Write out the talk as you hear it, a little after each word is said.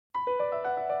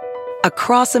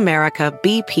Across America,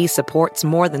 BP supports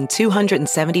more than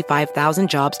 275,000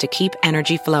 jobs to keep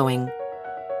energy flowing.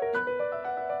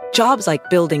 Jobs like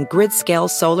building grid-scale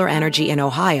solar energy in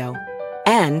Ohio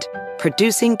and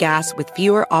producing gas with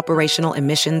fewer operational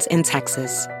emissions in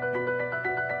Texas.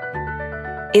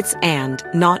 It's and,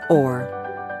 not or.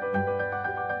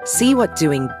 See what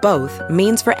doing both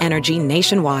means for energy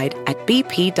nationwide at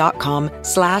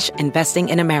bp.com/investing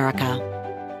in America.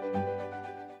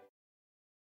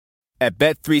 At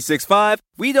Bet365,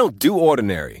 we don't do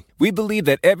ordinary. We believe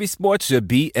that every sport should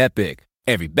be epic.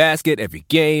 Every basket, every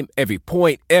game, every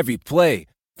point, every play.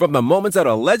 From the moments that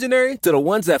are legendary to the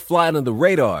ones that fly under the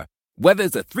radar. Whether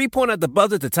it's a three-pointer at the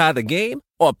buzzer to tie the game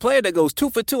or a player that goes 2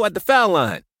 for 2 at the foul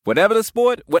line. Whatever the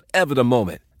sport, whatever the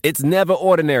moment. It's never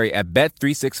ordinary at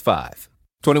Bet365.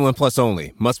 21 plus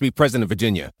only. Must be present in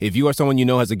Virginia. If you or someone you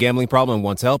know has a gambling problem and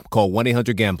wants help, call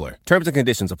 1-800-GAMBLER. Terms and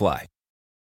conditions apply.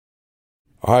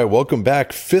 All right, welcome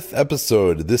back. 5th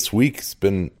episode this week. It's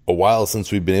been a while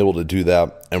since we've been able to do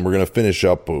that, and we're going to finish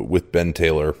up with Ben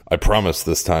Taylor. I promise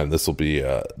this time this will be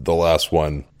the last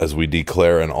one as we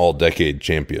declare an all-decade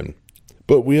champion.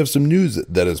 But we have some news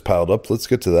that has piled up. Let's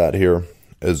get to that here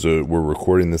as we're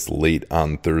recording this late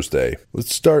on Thursday.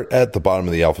 Let's start at the bottom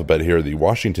of the alphabet here. The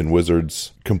Washington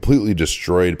Wizards completely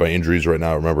destroyed by injuries right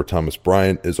now. Remember, Thomas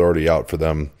Bryant is already out for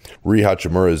them. Rui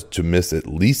Hachimura is to miss at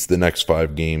least the next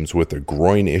 5 games with a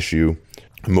groin issue.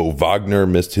 Mo Wagner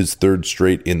missed his 3rd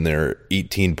straight in their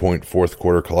 18-point fourth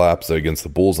quarter collapse against the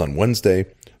Bulls on Wednesday.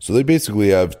 So they basically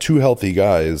have 2 healthy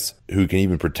guys who can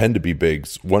even pretend to be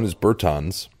bigs. One is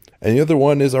Bertans, and the other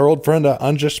one is our old friend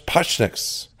Andris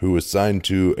Pašnieks, who was signed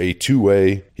to a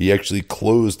 2-way. He actually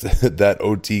closed that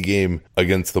OT game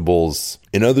against the Bulls.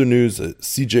 In other news,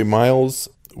 CJ Miles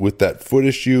with that foot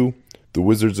issue. The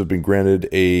Wizards have been granted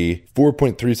a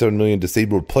 $4.37 million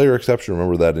disabled player exception.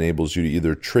 Remember, that enables you to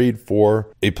either trade for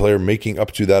a player making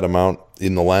up to that amount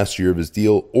in the last year of his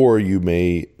deal, or you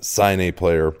may sign a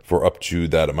player for up to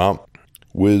that amount.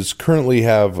 Wiz currently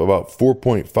have about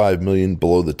 $4.5 million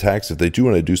below the tax. If they do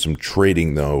want to do some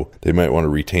trading, though, they might want to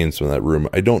retain some of that room.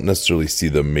 I don't necessarily see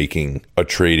them making a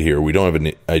trade here. We don't have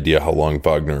an idea how long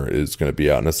Wagner is going to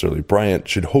be out necessarily. Bryant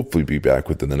should hopefully be back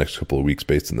within the next couple of weeks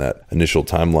based on that initial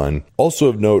timeline. Also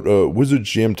of note, Wizards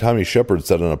GM Tommy Shepard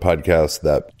said on a podcast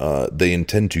that they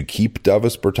intend to keep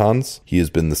Davis Bertans. He has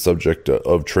been the subject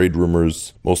of trade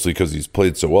rumors, mostly because he's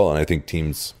played so well, and I think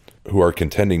teams who are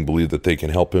contending believe that they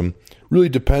can help him. Really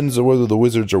depends on whether the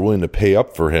Wizards are willing to pay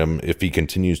up for him if he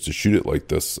continues to shoot it like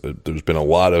this. There's been a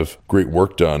lot of great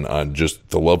work done on just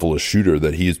the level of shooter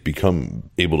that he's become,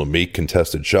 able to make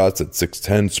contested shots at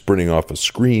 6'10", sprinting off of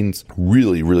screens.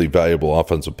 Really, really valuable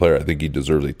offensive player. I think he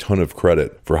deserves a ton of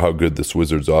credit for how good this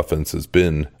Wizards offense has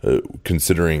been,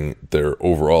 considering their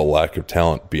overall lack of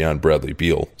talent beyond Bradley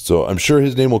Beal. So I'm sure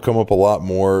his name will come up a lot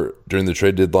more during the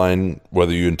trade deadline.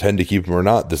 Whether you intend to keep him or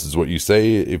not, this is what you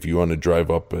say if you want to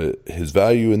drive up his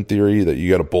value in theory, that you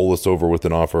got to bolus over with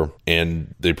an offer.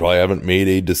 And they probably haven't made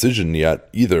a decision yet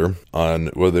either on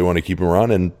whether they want to keep him around.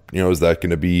 And, is that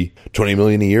going to be $20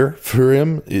 million a year for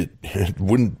him? It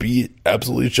wouldn't be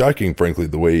absolutely shocking, frankly,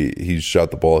 the way he's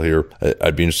shot the ball here.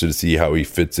 I'd be interested to see how he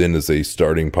fits in as a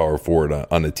starting power forward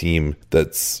on a team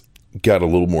that's got a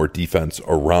little more defense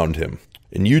around him.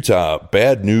 In Utah,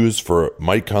 bad news for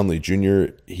Mike Conley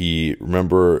Jr. He,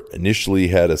 remember, initially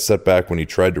had a setback when he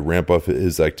tried to ramp up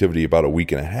his activity about a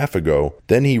week and a half ago.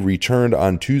 Then he returned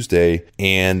on Tuesday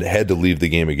and had to leave the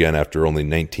game again after only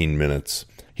 19 minutes.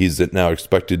 He's now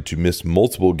expected to miss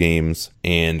multiple games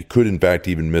and could, in fact,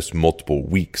 even miss multiple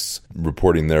weeks,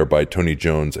 reporting there by Tony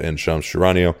Jones and Shams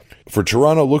Charania. For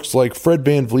Toronto, looks like Fred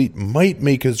VanVleet might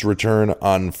make his return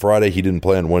on Friday. He didn't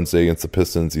play on Wednesday against the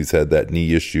Pistons. He's had that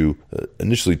knee issue,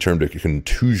 initially termed a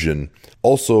contusion.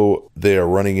 Also, they are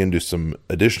running into some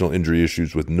additional injury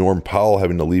issues with Norm Powell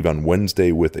having to leave on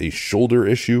Wednesday with a shoulder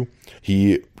issue.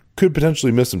 He could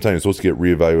potentially miss some time. He's supposed to get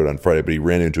reevaluated on Friday, but he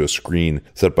ran into a screen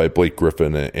set by Blake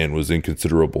Griffin and was in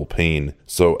considerable pain.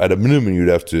 So at a minimum, you'd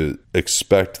have to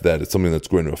expect that it's something that's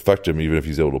going to affect him, even if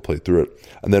he's able to play through it.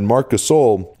 And then Marc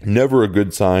Gasol, never a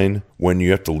good sign when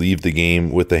you have to leave the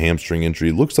game with a hamstring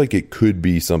injury. Looks like it could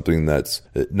be something that's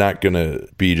not going to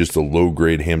be just a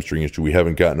low-grade hamstring issue. We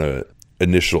haven't gotten an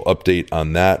initial update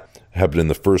on that. Happened in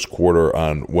the first quarter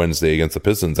on Wednesday against the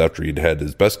Pistons after he'd had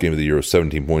his best game of the year of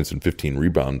 17 points and 15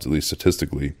 rebounds, at least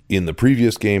statistically, in the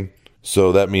previous game.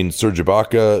 So that means Serge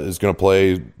Ibaka is going to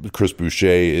play. Chris Boucher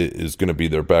is going to be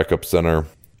their backup center.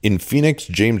 In Phoenix,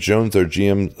 James Jones, our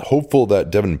GM, hopeful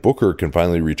that Devin Booker can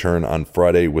finally return on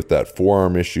Friday with that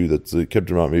forearm issue that's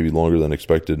kept him out maybe longer than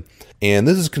expected. And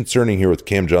this is concerning here with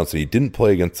Cam Johnson. He didn't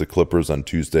play against the Clippers on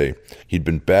Tuesday. He'd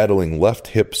been battling left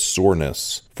hip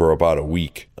soreness for about a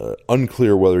week.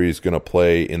 Unclear whether he's going to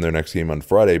play in their next game on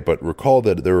Friday, but recall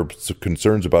that there were some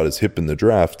concerns about his hip in the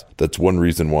draft. That's one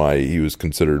reason why he was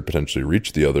considered potentially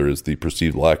reach. The other is the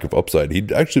perceived lack of upside.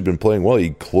 He'd actually been playing well. He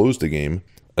closed the game,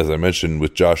 as I mentioned,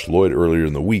 with Josh Lloyd earlier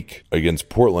in the week against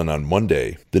Portland on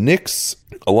Monday. The Knicks,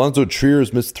 Alonzo Trier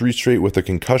has missed 3 straight with a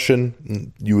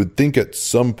concussion. You would think at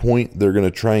some point they're going to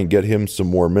try and get him some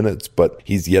more minutes, but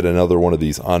he's yet another one of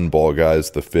these on-ball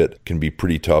guys. The fit can be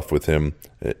pretty tough with him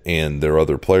and their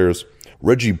other players.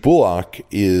 Reggie Bullock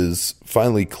is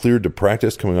finally cleared to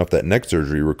practice coming off that neck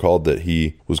surgery. Recalled that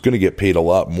he was going to get paid a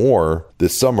lot more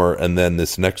this summer, and then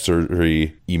this neck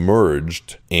surgery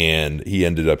emerged, and he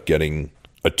ended up getting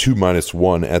a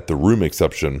 2-1 at the room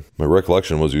exception. My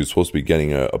recollection was he was supposed to be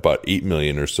getting about $8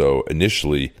 million or so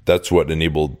initially. That's what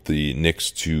enabled the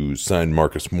Knicks to sign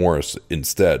Marcus Morris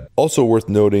instead. Also worth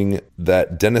noting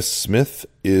that Dennis Smith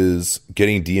is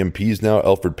getting DMPs now.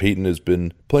 Elfrid Payton has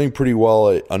been playing pretty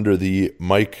well under the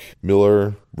Mike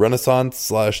Miller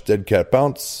Renaissance / Dead Cat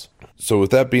Bounce. So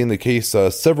with that being the case,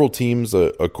 several teams,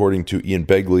 according to Ian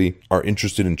Begley, are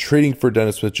interested in trading for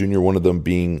Dennis Smith Jr., one of them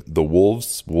being the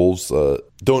Wolves. Wolves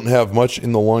don't have much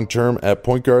in the long term at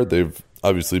point guard. They've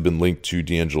obviously been linked to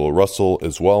D'Angelo Russell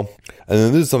as well. And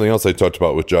then this is something else I talked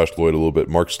about with Josh Lloyd a little bit.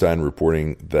 Mark Stein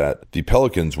reporting that the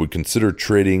Pelicans would consider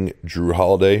trading Jrue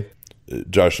Holiday.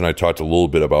 Josh and I talked a little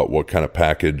bit about what kind of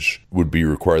package would be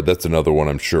required. That's another one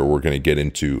I'm sure we're going to get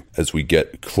into as we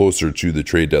get closer to the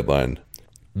trade deadline.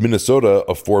 Minnesota,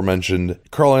 aforementioned,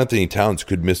 Karl Anthony Towns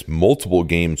could miss multiple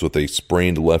games with a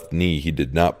sprained left knee. He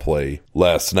did not play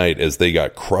last night as they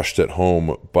got crushed at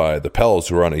home by the Pels,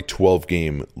 who are on a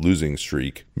 12-game losing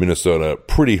streak. Minnesota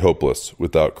pretty hopeless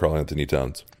without Karl Anthony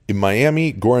Towns. In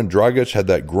Miami, Goran Dragic had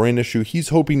that groin issue. He's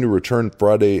hoping to return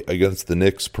Friday against the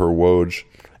Knicks per Woj.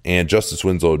 And Justice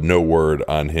Winslow, no word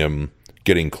on him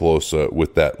getting close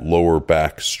with that lower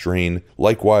back strain.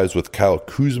 Likewise with Kyle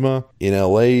Kuzma in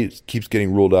LA, keeps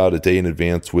getting ruled out a day in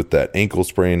advance with that ankle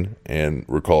sprain. And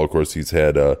recall, of course, he's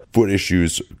had foot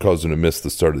issues caused him to miss the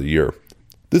start of the year.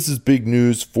 This is big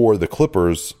news for the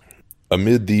Clippers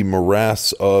amid the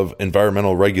morass of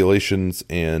environmental regulations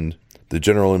and the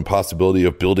general impossibility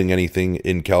of building anything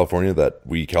in California that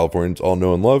we Californians all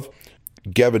know and love.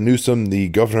 Gavin Newsom, the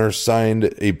governor,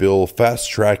 signed a bill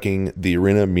fast-tracking the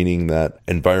arena, meaning that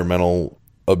environmental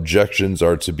objections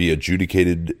are to be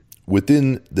adjudicated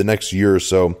within the next year or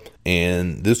so.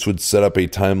 And this would set up a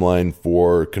timeline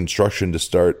for construction to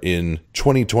start in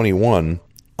 2021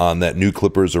 on that new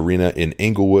Clippers arena in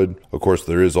Inglewood. Of course,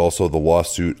 there is also the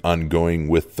lawsuit ongoing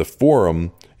with the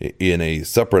Forum in a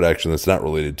separate action that's not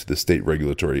related to the state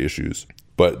regulatory issues.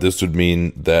 But this would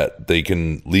mean that they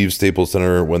can leave Staples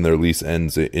Center when their lease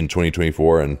ends in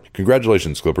 2024. And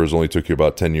congratulations, Clippers. Only took you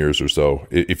about 10 years or so,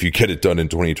 if you get it done in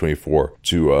 2024,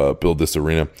 to build this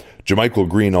arena. JaMychal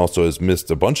Green also has missed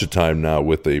a bunch of time now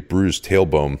with a bruised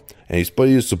tailbone, and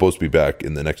he's supposed to be back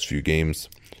in the next few games.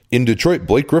 In Detroit,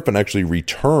 Blake Griffin actually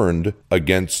returned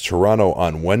against Toronto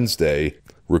on Wednesday.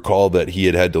 Recall that he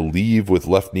had to leave with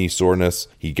left knee soreness.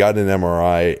 He got an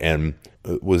MRI and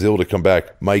was able to come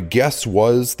back. My guess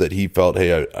was that he felt,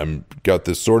 hey, I'm got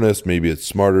this soreness. Maybe it's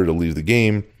smarter to leave the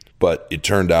game. But it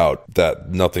turned out that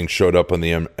nothing showed up on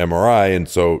the MRI. And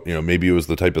so, maybe it was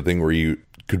the type of thing where you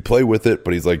could play with it,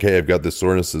 but he's like, hey, I've got this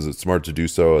soreness. Is it smart to do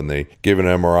so? And they gave an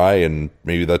MRI, and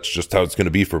maybe that's just how it's going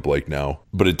to be for Blake now.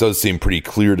 But it does seem pretty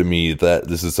clear to me that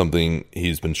this is something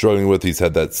he's been struggling with. He's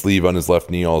had that sleeve on his left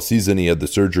knee all season. He had the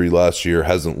surgery last year,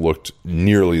 hasn't looked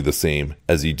nearly the same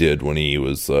as he did when he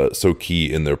was so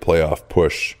key in their playoff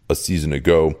push a season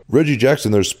ago. Reggie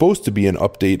Jackson, there's supposed to be an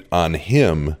update on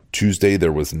him. Tuesday,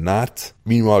 there was not.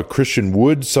 Meanwhile, Christian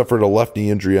Wood suffered a left knee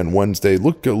injury on Wednesday.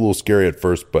 Looked a little scary at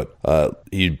first, but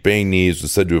he banged knees,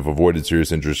 was said to have avoided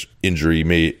serious injury. He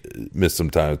may miss some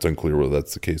time. It's unclear whether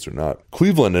that's the case or not.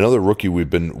 Cleveland, another rookie we've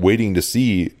been waiting to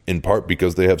see, in part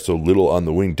because they have so little on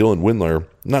the wing. Dylan Windler,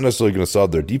 not necessarily going to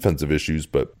solve their defensive issues,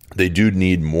 but they do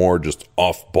need more just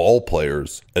off-ball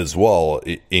players as well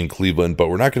in Cleveland, but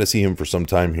we're not going to see him for some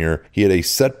time here. He had a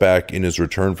setback in his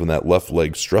return from that left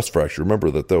leg stress fracture.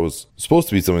 Remember that was supposed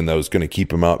to be something that was going to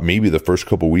keep him out maybe the first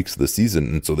couple weeks of the season,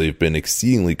 and so they've been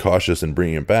exceedingly cautious in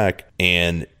bringing him back,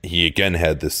 and he again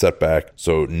had this setback,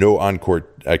 so no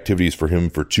on-court activities for him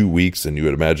for 2 weeks, and you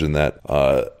would imagine that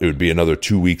it would be another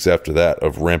 2 weeks after that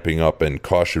of ramping up and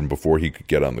caution before he could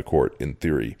get on the court in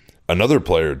theory. another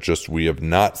player, just we have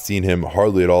not seen him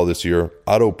hardly at all this year.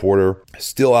 Otto Porter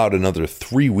still out another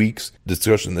 3 weeks.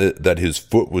 Discussion that his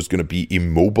foot was going to be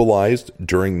immobilized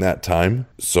during that time.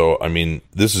 So, I mean,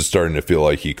 this is starting to feel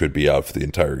like he could be out for the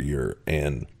entire year.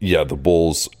 And yeah, the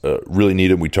Bulls really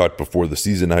need him. We talked before the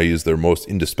season how he is their most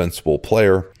indispensable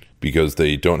player, because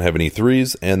they don't have any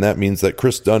threes, and that means that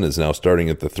Chris Dunn is now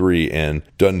starting at the 3, and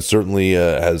Dunn certainly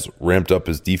has ramped up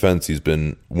his defense. He's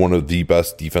been one of the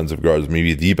best defensive guards,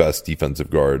 maybe the best defensive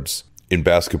guards in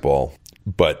basketball.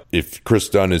 But if Chris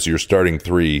Dunn is your starting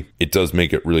 3, it does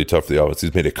make it really tough for the offense.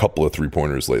 He's made a couple of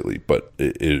 3-pointers lately, but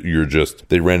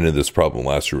they ran into this problem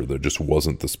last year where there just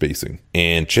wasn't the spacing.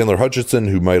 And Chandler Hutchinson,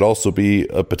 who might also be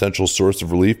a potential source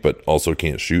of relief, but also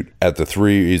can't shoot at the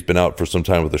 3. He's been out for some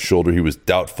time with a shoulder. He was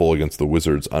doubtful against the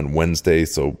Wizards on Wednesday,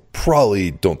 so probably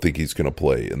don't think he's going to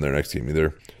play in their next game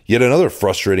either. Yet another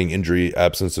frustrating injury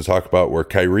absence to talk about, where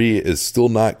Kyrie is still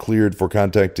not cleared for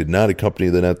contact, did not accompany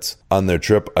the Nets on their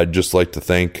trip. I'd just like to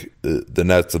thank the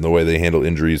Nets and the way they handle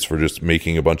injuries for just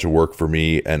making a bunch of work for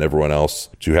me and everyone else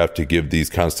to have to give these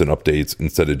constant updates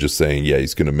instead of just saying, yeah,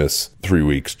 he's going to miss 3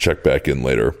 weeks, check back in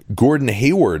later. Gordon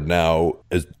Hayward now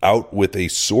is out with a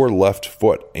sore left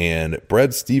foot, and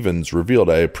Brad Stevens revealed,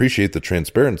 I appreciate the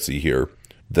transparency here,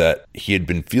 that he had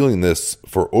been feeling this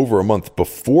for over a month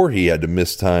before he had to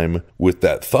miss time with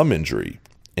that thumb injury.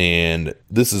 And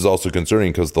this is also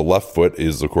concerning because the left foot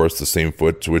is, of course, the same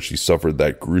foot to which he suffered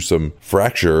that gruesome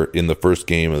fracture in the first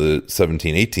game of the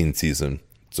 17-18 season.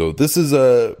 So this is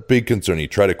a big concern. He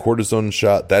tried a cortisone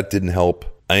shot. That didn't help.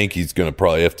 I think he's going to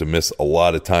probably have to miss a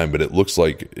lot of time, but it looks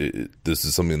like this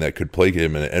is something that could plague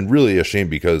him, and really a shame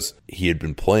because he had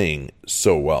been playing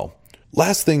so well.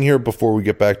 Last thing here before we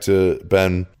get back to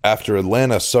Ben, after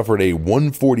Atlanta suffered a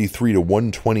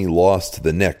 143-120 loss to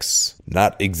the Knicks,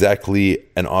 not exactly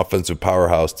an offensive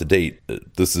powerhouse to date.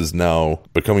 This is now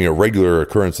becoming a regular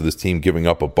occurrence of this team giving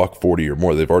up $140 or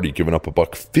more. They've already given up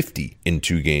 $150 in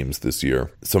 2 games this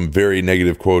year. Some very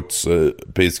negative quotes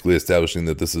basically establishing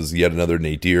that this is yet another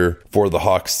nadir for the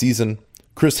Hawks season.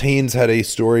 Chris Haynes had a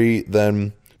story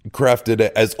then crafted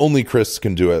as only Chris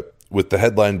can do it, with the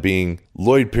headline being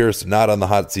Lloyd Pierce not on the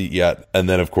hot seat yet. And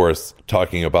then, of course,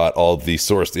 talking about all the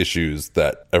sourced issues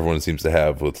that everyone seems to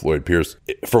have with Lloyd Pierce.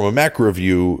 From a macro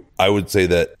view, I would say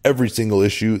that every single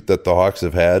issue that the Hawks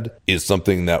have had is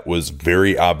something that was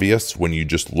very obvious when you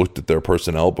just looked at their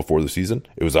personnel before the season.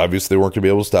 It was obvious they weren't going to be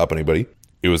able to stop anybody.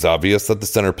 It was obvious that the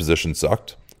center position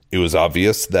sucked. It was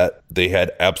obvious that they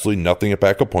had absolutely nothing at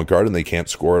backup point guard and they can't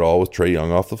score at all with Trae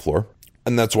Young off the floor.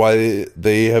 And that's why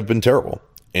they have been terrible.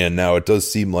 And now it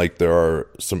does seem like there are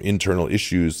some internal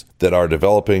issues that are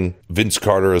developing. Vince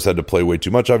Carter has had to play way too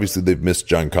much. Obviously, they've missed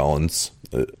John Collins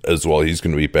as well. He's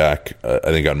going to be back, I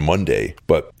think, on Monday.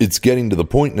 But it's getting to the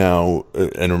point now,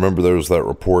 and remember there was that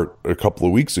report a couple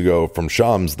of weeks ago from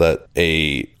Shams that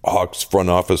a Hawks front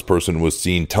office person was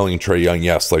seen telling Trae Young,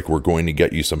 yes, like, we're going to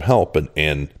get you some help.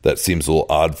 And that seems a little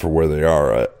odd for where they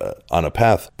are on a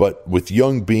path. But with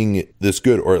Young being this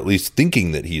good, or at least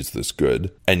thinking that he's this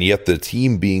good, and yet the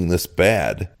team being this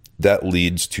bad, that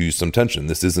leads to some tension.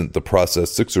 This isn't the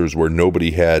process Sixers where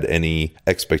nobody had any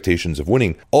expectations of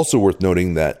winning. Also worth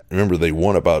noting that, remember, they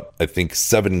won about, I think,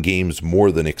 7 games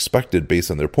more than expected based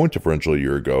on their point differential a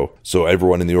year ago. So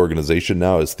everyone in the organization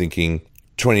now is thinking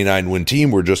 29-win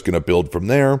team, we're just going to build from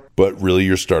there. But really,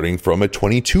 you're starting from a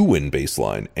 22-win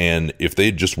baseline. And if they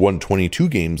had just won 22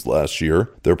 games last year,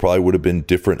 there probably would have been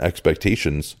different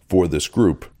expectations for this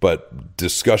group. But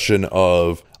discussion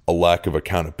of a lack of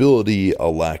accountability, a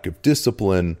lack of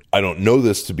discipline. I don't know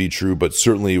this to be true, but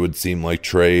certainly it would seem like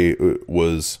Trae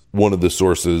was one of the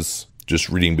sources, just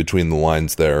reading between the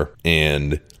lines there,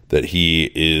 and that he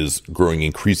is growing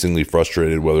increasingly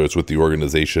frustrated, whether it's with the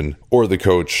organization or the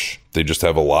coach. They just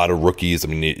have a lot of rookies. I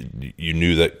mean, you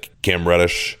knew that Cam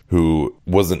Reddish, who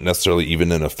wasn't necessarily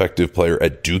even an effective player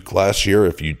at Duke last year,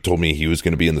 if you told me he was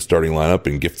going to be in the starting lineup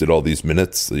and gifted all these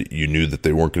minutes, you knew that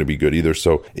they weren't going to be good either.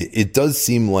 So it does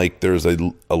seem like there's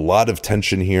a lot of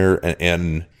tension here.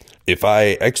 And if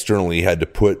I externally had to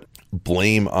put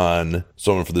blame on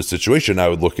someone for this situation, I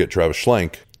would look at Travis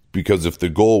Schlenk. Because if the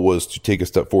goal was to take a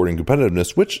step forward in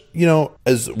competitiveness, which, you know,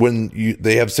 as when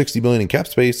they have $60 million in cap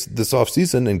space this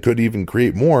offseason and could even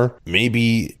create more,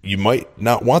 maybe you might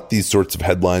not want these sorts of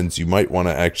headlines. You might want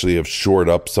to actually have shored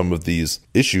up some of these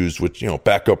issues, which, you know,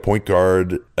 backup point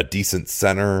guard, a decent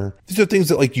center. These are things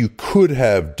that, like, you could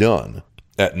have done.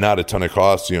 at not a ton of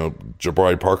cost.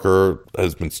 Jabari Parker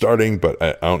has been starting, but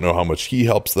I don't know how much he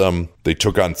helps them. They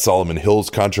took on Solomon Hill's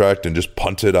contract and just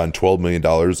punted on $12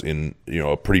 million in,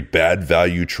 a pretty bad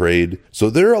value trade. So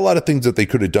there are a lot of things that they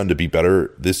could have done to be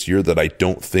better this year that I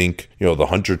don't think, the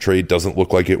Hunter trade doesn't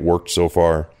look like it worked so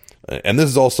far. And this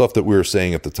is all stuff that we were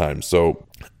saying at the time. So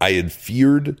I had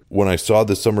feared when I saw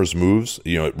this summer's moves,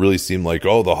 it really seemed like,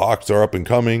 the Hawks are up and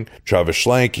coming. Travis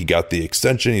Schlenk, he got the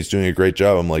extension. He's doing a great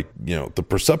job. I'm like, the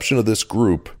perception of this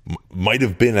group might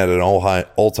have been at an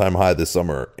all-time high this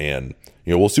summer. And,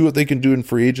 we'll see what they can do in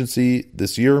free agency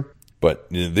this year. But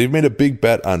they've made a big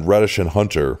bet on Reddish and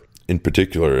Hunter in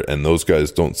particular, and those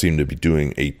guys don't seem to be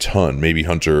doing a ton. Maybe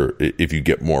Hunter, if you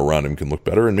get more around him, can look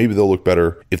better, and maybe they'll look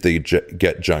better if they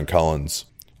get John Collins.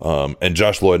 And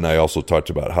Josh Lloyd and I also talked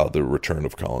about how the return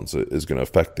of Collins is going to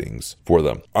affect things for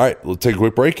them. All right, we'll take a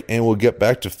quick break, and we'll get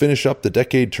back to finish up the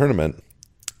decade tournament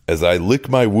as I lick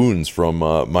my wounds from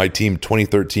my team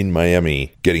 2013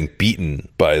 Miami getting beaten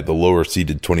by the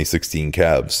lower-seeded 2016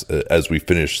 Cavs as we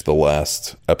finish the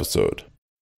last episode.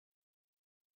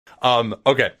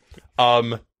 Okay.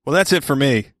 Well, that's it for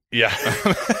me. Yeah.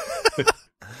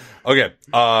 Okay.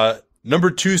 Number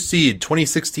 2 seed,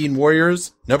 2016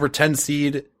 Warriors. Number 10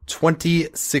 seed,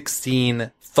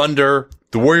 2016 Thunder.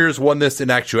 The Warriors won this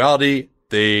in actuality.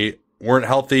 They weren't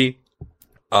healthy.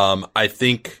 I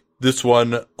think this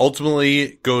one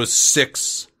ultimately goes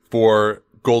 6 for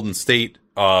Golden State.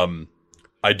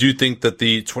 I do think that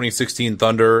the 2016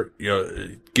 Thunder,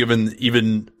 given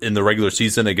even in the regular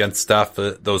season against Steph,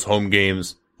 those home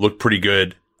games looked pretty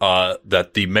good.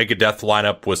 That the Megadeth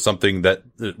lineup was something that,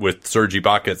 with Serge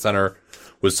Ibaka at center,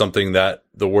 was something that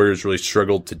the Warriors really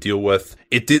struggled to deal with.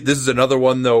 This is another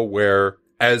one, though, where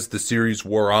as the series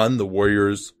wore on, the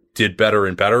Warriors did better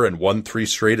and better and won 3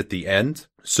 straight at the end.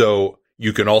 So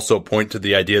you can also point to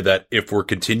the idea that if we're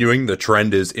continuing, the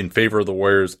trend is in favor of the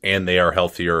Warriors and they are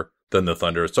healthier than the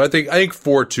Thunder. So I think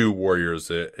 4-2 Warriors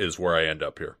is where I end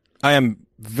up here. I am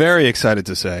very excited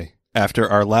to say, after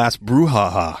our last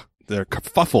brouhaha, the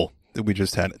kerfuffle that we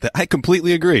just had, that I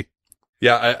completely agree.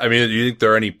 Yeah, I mean, do you think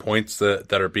there are any points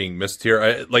that are being missed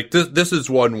here? This is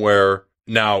one where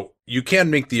now you can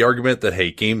make the argument that,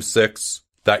 hey, Game 6,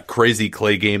 that crazy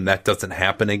Clay game, that doesn't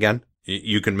happen again.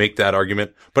 You can make that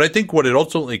argument. But I think what it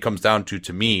ultimately comes down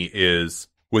to me, is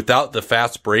without the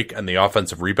fast break and the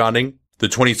offensive rebounding, the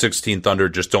 2016 Thunder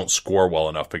just don't score well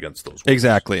enough against those Warriors.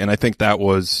 Exactly, and I think that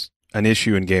was an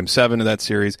issue in Game 7 of that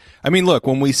series. I mean, look,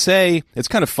 when we say, it's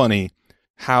kind of funny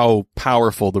how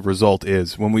powerful the result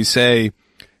is. When we say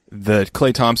the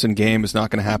Klay Thompson game is not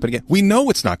going to happen again, we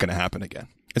know it's not going to happen again.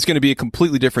 It's going to be a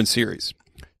completely different series.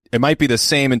 It might be the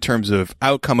same in terms of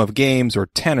outcome of games or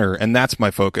tenor, and that's my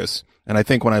focus. And I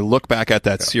think when I look back at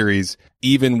that series,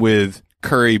 even with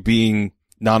Curry being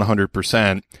not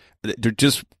 100%,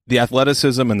 just the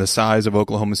athleticism and the size of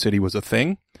Oklahoma City was a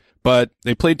thing. But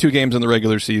they played 2 games in the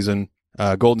regular season.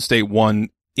 Golden State won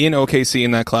in OKC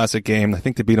in that classic game. I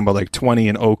think they beat them by like 20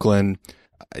 in Oakland.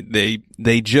 They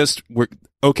just were,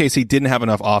 OKC didn't have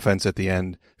enough offense at the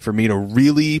end for me to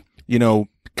really,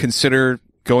 consider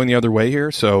going the other way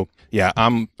here. So yeah,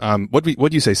 what do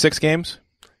you say, 6 games?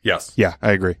 Yes. Yeah,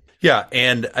 I agree. Yeah.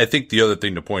 And I think the other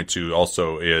thing to point to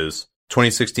also is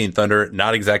 2016 Thunder,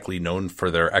 not exactly known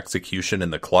for their execution in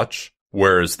the clutch,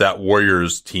 whereas that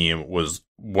Warriors team was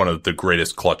one of the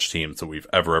greatest clutch teams that we've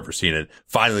ever seen. And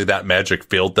finally, that magic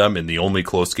failed them in the only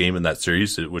close game in that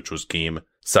series, which was Game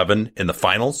 7 in the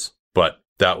finals. But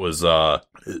that was,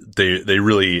 they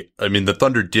really, I mean, the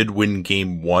Thunder did win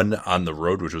Game 1 on the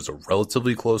road, which was a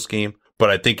relatively close game.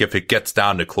 But I think if it gets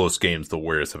down to close games, the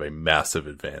Warriors have a massive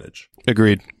advantage.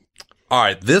 Agreed. All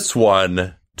right, this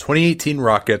one, 2018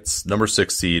 Rockets, number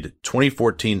 6 seed,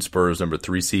 2014 Spurs, number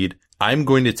 3 seed. I'm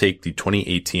going to take the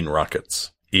 2018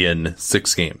 Rockets in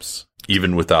 6 games,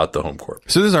 even without the home court.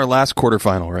 So this is our last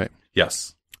quarterfinal, right?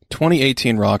 Yes.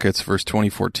 2018 Rockets versus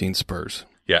 2014 Spurs.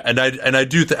 Yeah, and I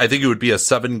do I think it would be a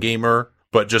 7-gamer,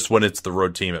 but just when it's the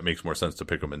road team, it makes more sense to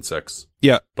pick them in 6.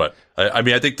 Yeah. But I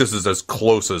mean, I think this is as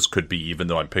close as could be, even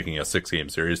though I'm picking a 6-game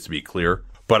series, to be clear.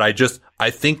 But I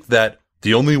think that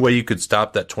the only way you could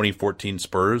stop that 2014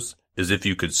 Spurs is if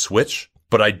you could switch.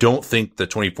 But I don't think the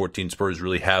 2014 Spurs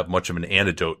really have much of an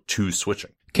antidote to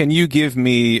switching. Can you give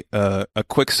me a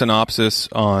quick synopsis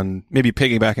on, maybe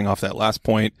piggybacking off that last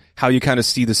point, how you kind of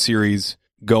see the series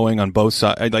going on both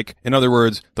sides? Like, in other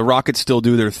words, the Rockets still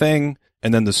do their thing,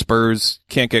 and then the Spurs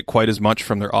can't get quite as much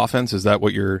from their offense. Is that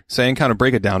what you're saying? Kind of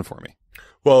break it down for me.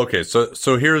 Well, okay.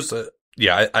 So here's,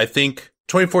 I think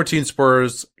 2014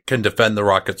 Spurs can defend the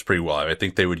Rockets pretty well. I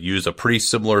think they would use a pretty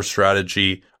similar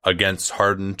strategy against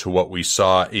Harden to what we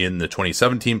saw in the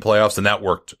 2017 playoffs, and that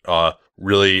worked.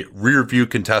 Really rear view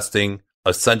contesting,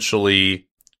 essentially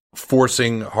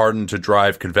forcing Harden to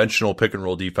drive conventional pick and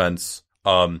roll defense.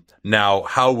 Now,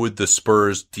 how would the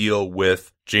Spurs deal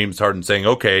with James Harden saying,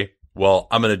 okay, well,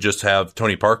 I'm going to just have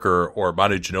Tony Parker or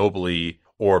Manu Ginobili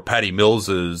or Patty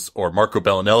Mills's or Marco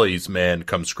Bellinelli's man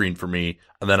come screen for me,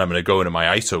 and then I'm going to go into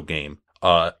my ISO game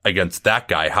against that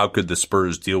guy. How could the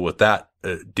Spurs deal with that?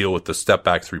 Deal with the step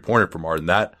back 3-pointer from Harden?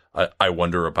 That I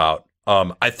wonder about.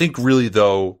 I think really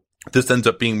though, this ends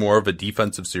up being more of a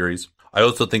defensive series. I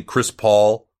also think Chris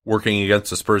Paul working against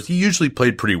the Spurs, he usually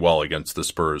played pretty well against the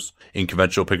Spurs in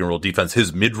conventional pick and roll defense.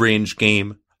 His mid-range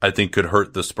game, I think, could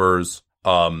hurt the Spurs.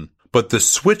 But the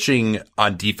switching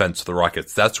on defense for the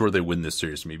Rockets, that's where they win this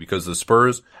series to me, because the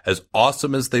Spurs, as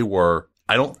awesome as they were,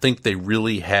 I don't think they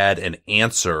really had an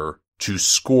answer to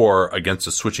score against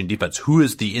a switching defense. Who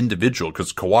is the individual?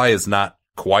 Because Kawhi is not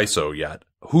Kawhi yet.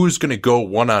 Who's going to go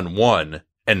one-on-one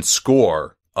and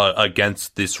score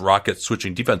against this Rockets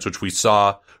switching defense, which we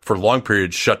saw for long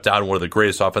periods shut down one of the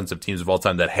greatest offensive teams of all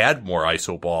time that had more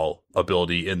ISO ball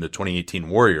ability in the 2018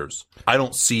 Warriors? I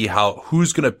don't see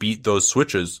who's going to beat those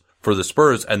switches for the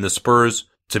Spurs. And the Spurs,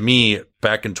 to me,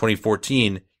 back in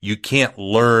 2014, you can't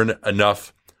learn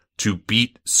enough to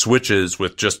beat switches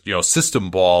with just, system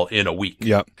ball in a week.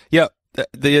 Yeah. Yeah.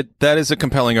 That is a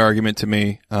compelling argument to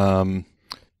me.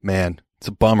 Man, it's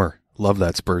a bummer. Love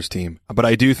that Spurs team. But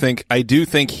I do think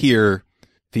here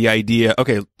the idea,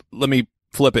 okay, let me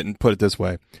flip it and put it this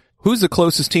way. Who's the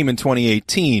closest team in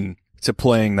 2018 to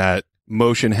playing that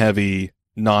motion heavy,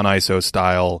 non-ISO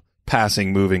style,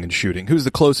 passing, moving, and shooting? Who's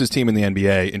the closest team in the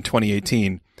NBA in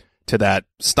 2018 to that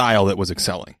style that was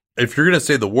excelling? If you're going to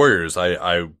say the Warriors,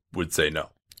 I would say no.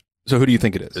 So who do you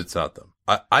think it is? It's not them.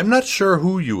 I'm not sure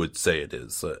who you would say it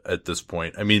is at this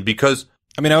point. I mean, because...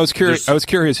 I was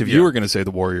curious if you were going to say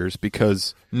the Warriors,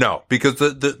 because... No, because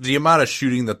the amount of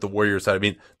shooting that the Warriors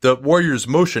had, the Warriors'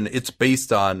 motion, it's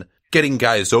based on getting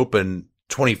guys open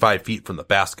 25 feet from the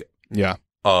basket. Yeah.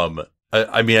 I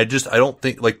don't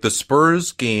think, the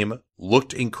Spurs game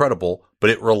looked incredible, but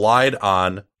it relied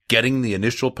on getting the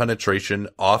initial penetration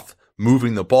off,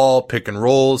 moving the ball, pick and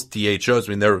rolls, DHOs.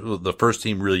 They're the first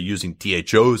team really using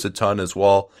DHOs a ton as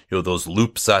well. Those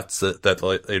loop sets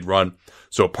that they'd run.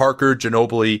 So Parker,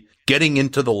 Ginobili getting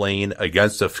into the lane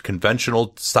against a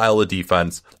conventional style of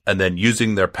defense and then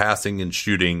using their passing and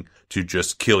shooting to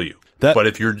just kill you.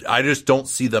 I just don't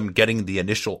see them getting the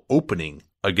initial opening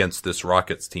against this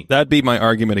Rockets team. That'd be my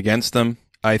argument against them.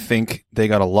 I think they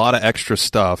got a lot of extra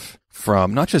stuff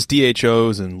from not just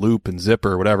DHOs and loop and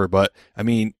zipper or whatever, but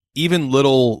even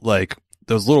little,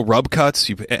 those little rub cuts,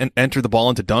 you enter the ball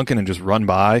into Duncan and just run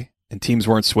by, and teams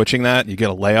weren't switching that. You get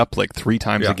a layup 3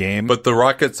 times a game. But the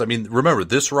Rockets, remember,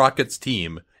 this Rockets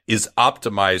team is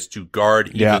optimized to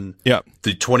guard even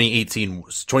the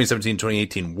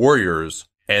 2017-2018 Warriors.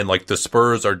 And the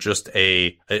Spurs are just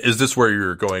is this where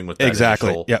you're going with that?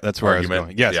 Exactly. Yeah, that's where argument? I was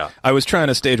going. Yes. Yeah. I was trying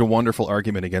to stage a wonderful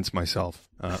argument against myself.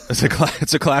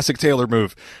 It's a classic Taylor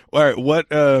move. All right.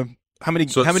 How many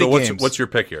games? What's your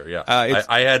pick here? Yeah.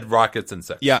 I had Rockets in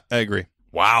 6. Yeah, I agree.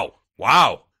 Wow.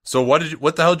 So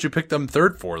what the hell did you pick them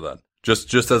third for then?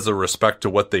 Just as a respect to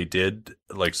what they did,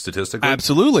 statistically?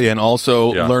 Absolutely. And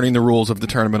also learning the rules of the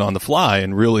tournament on the fly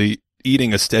and really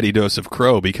eating a steady dose of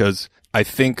crow, because I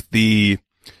think the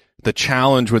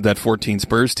challenge with that 14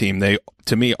 Spurs team, they,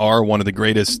 to me, are one of the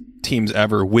greatest teams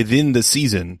ever within the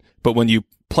season. But when you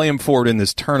play them forward in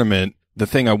this tournament, the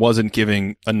thing I wasn't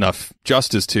giving enough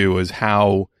justice to is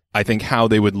how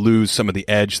they would lose some of the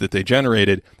edge that they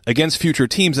generated against future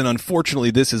teams. And unfortunately,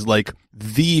 this is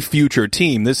the future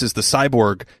team. This is the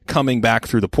Cyborg coming back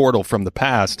through the portal from the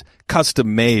past,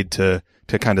 custom made to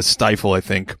kind of stifle, I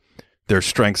think, their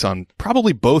strengths on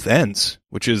probably both ends,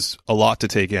 which is a lot to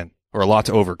take in. Or a lot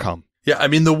to overcome. Yeah,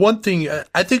 the one thing,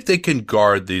 I think they can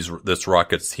guard this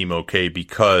Rockets team okay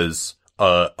because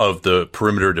of the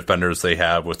perimeter defenders they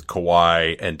have with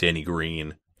Kawhi and Danny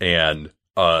Green. And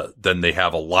then they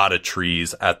have a lot of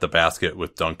trees at the basket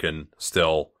with Duncan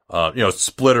still.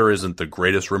 Splitter isn't the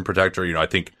greatest rim protector. I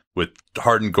think with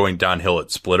Harden going downhill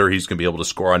at Splitter, he's going to be able to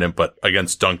score on him. But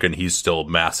against Duncan, he's still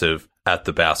massive at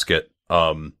the basket.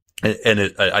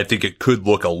 I think it could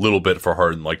look a little bit for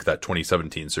Harden like that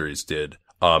 2017 series did.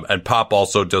 And Pop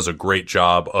also does a great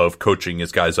job of coaching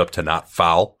his guys up to not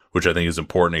foul, which I think is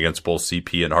important against both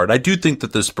CP and Harden. I do think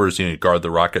that the Spurs need to guard the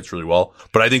Rockets really well,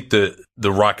 but I think the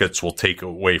Rockets will take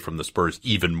away from the Spurs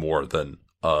even more than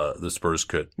the Spurs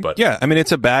could. But yeah,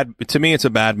 it's a bad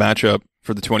matchup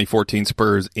for the 2014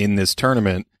 Spurs in this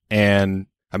tournament. And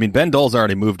I mean, Ben Dole's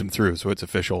already moved him through, so it's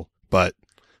official. But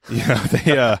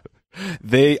I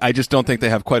just don't think they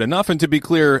have quite enough. And to be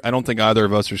clear, I don't think either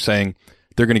of us are saying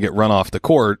they're going to get run off the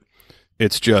court.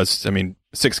 It's just,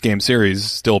 6-game series,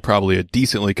 still probably a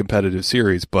decently competitive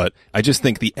series, but I just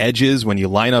think the edges, when you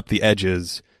line up the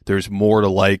edges, there's more to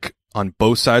like on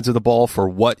both sides of the ball for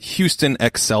what Houston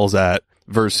excels at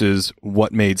versus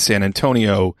what made San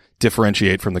Antonio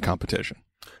differentiate from the competition.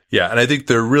 Yeah, and I think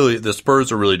the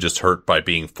Spurs are really just hurt by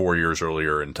being 4 years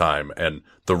earlier in time, and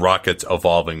the Rockets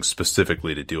evolving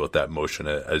specifically to deal with that motion,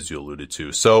 as you alluded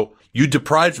to. So you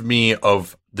deprived me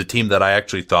of the team that I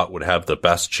actually thought would have the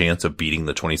best chance of beating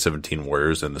the 2017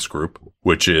 Warriors in this group,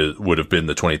 which would have been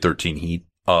the 2013 Heat.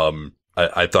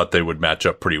 I thought they would match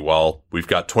up pretty well. We've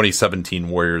got 2017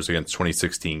 Warriors against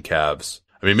 2016 Cavs.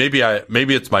 I mean, maybe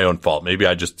it's my own fault. Maybe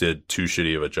I just did too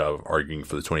shitty of a job of arguing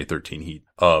for the 2013 Heat.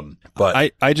 But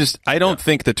I don't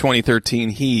think the 2013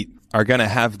 Heat are going to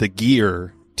have the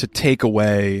gear to take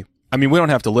away. I mean, we don't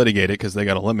have to litigate it because they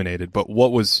got eliminated. But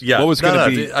what was going to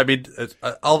be? I mean,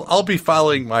 I'll be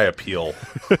filing my appeal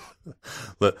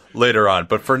later on.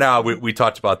 But for now, we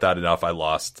talked about that enough. I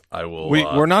lost. I will.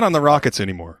 We're not on the Rockets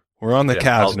anymore. We're on the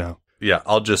Cavs now. Yeah,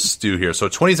 I'll just stew here. So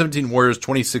 2017 Warriors,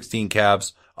 2016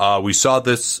 Cavs. We saw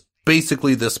this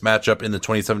matchup in the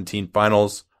 2017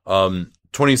 finals.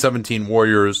 2017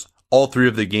 Warriors, all three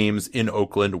of the games in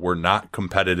Oakland were not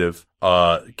competitive.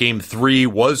 Game 3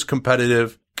 was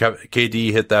competitive.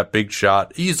 KD hit that big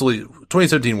shot easily.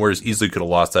 2017 Warriors easily could have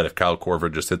lost that if Kyle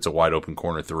Korver just hits a wide open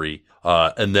corner 3.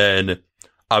 And then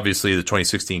obviously the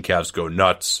 2016 Cavs go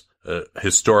nuts.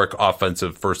 Historic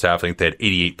offensive first half. I think they had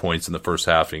 88 points in the first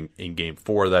half in game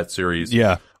 4 of that series.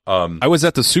 Yeah. I was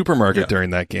at the supermarket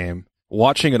during that game,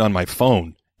 watching it on my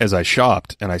phone as I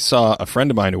shopped, and I saw a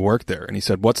friend of mine who worked there, and he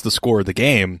said, "What's the score of the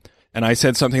game?" And I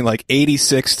said something like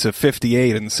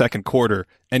 86-58 in the second quarter,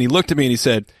 and he looked at me and he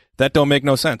said, "That don't make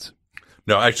no sense."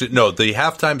 No, actually, no. The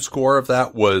halftime score of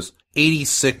that was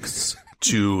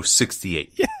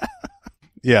 86-68.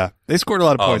 Yeah, they scored a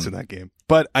lot of points in that game,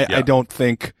 but I don't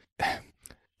think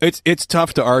it's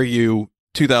tough to argue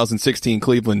 2016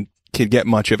 Cleveland could get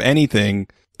much of anything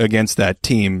against that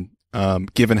team,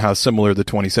 given how similar the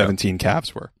 2017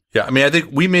 Cavs were. Yeah, I mean, I think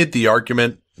we made the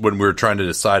argument when we were trying to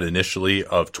decide initially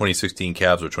of 2016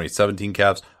 Cavs or 2017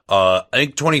 Cavs. I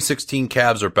think 2016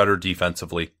 Cavs are better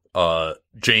defensively.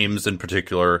 James in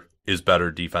particular is better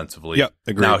defensively. Yeah,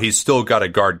 agreed. Now he's still got to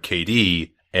guard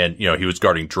KD, and he was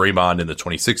guarding Draymond in the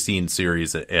 2016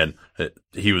 series, and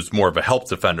he was more of a help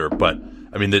defender. But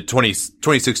I mean, the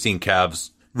 2016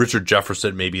 Cavs, Richard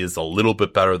Jefferson maybe is a little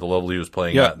bit better the level he was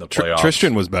playing at in the playoffs.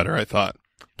 Tristan was better, I thought.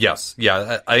 Yes.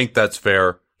 Yeah, I think that's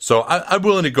fair. So I'm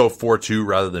willing to go 4-2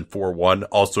 rather than 4-1,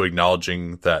 also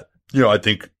acknowledging that, I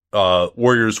think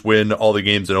Warriors win all the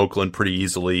games in Oakland pretty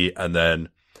easily, and then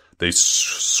they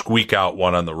squeak out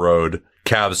one on the road.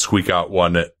 Cavs squeak out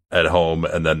one at home,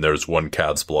 and then there's one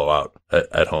Cavs blowout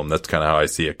at home. That's kind of how I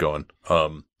see it going.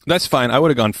 That's fine. I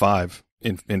would have gone 5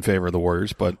 in favor of the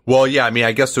Warriors, but well, yeah. I mean,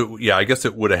 I guess it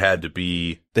would have had to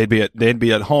be. They'd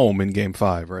be at home in Game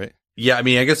 5, right? Yeah, I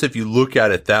mean, I guess if you look at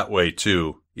it that way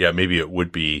too, yeah, maybe it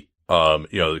would be.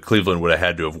 Cleveland would have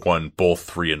had to have won both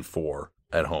 3 and 4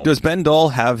 at home. Does Ben Doll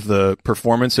have the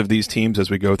performance of these teams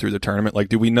as we go through the tournament? Like,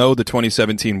 do we know the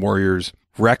 2017 Warriors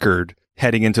record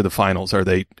heading into the finals? Are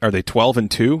they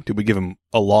 12-2? Did we give them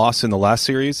a loss in the last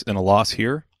series and a loss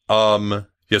here? Yeah,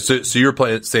 so you're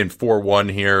saying 4-1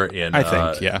 here in I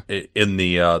think, in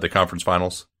the conference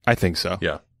finals? I think so.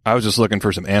 Yeah. I was just looking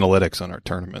for some analytics on our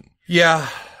tournament. Yeah.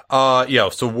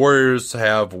 So Warriors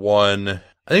have won.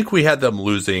 I think we had them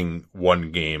losing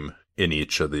one game in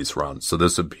each of these rounds. So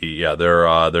this would be they're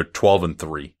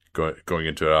 12-3 going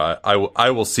into it.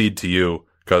 I will cede to you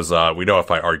because we know if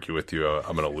I argue with you,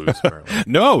 I'm going to lose. Apparently.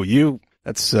 No,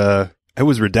 that's it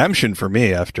was redemption for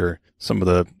me after some of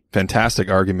the fantastic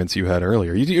arguments you had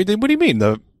earlier. What do you mean?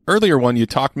 The earlier one, you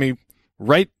talked me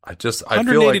right. I feel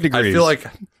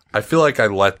like I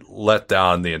let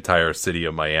down the entire city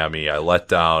of Miami. I let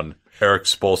down Eric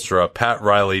Spoelstra. Pat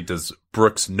Riley does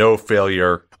Brooks no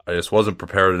failure. I just wasn't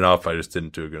prepared enough. I just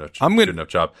didn't do a good enough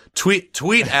job.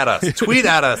 Tweet at us. Tweet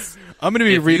at us. I'm going to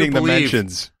be reading the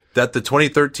mentions that the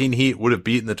 2013 Heat would have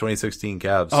beaten the 2016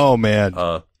 Cavs. Oh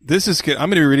man, this is good. I'm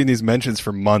going to be reading these mentions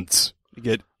for months. You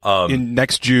get in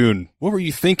next June. What were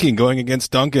you thinking going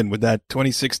against Duncan with that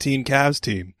 2016 Cavs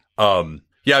team?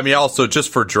 Yeah, I mean, also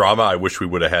just for drama, I wish we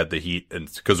would have had the Heat,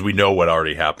 and because we know what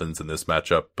already happens in this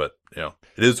matchup. But it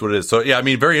is what it is. So yeah, I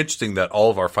mean, very interesting that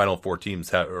all of our Final Four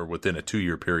teams are within a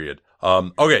 2-year period.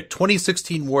 Okay,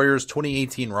 2016 Warriors,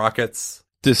 2018 Rockets.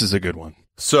 This is a good one.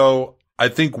 So I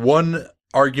think one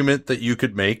argument that you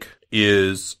could make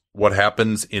is what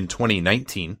happens in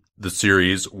 2019, the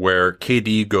series where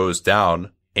KD goes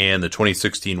down and the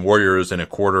 2016 Warriors in a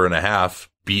quarter and a half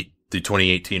beat the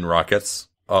 2018 Rockets,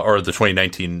 or the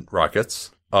 2019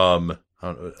 Rockets.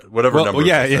 Whatever number.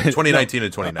 Yeah, 2019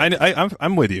 and 2019.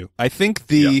 I'm with you. I think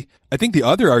the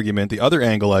other argument, the other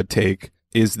angle I'd take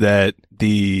is that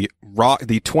the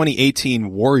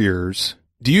 2018 Warriors,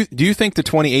 do you think the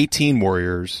 2018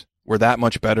 Warriors were that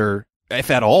much better,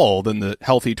 if at all, than the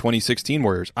healthy 2016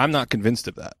 Warriors? I'm not convinced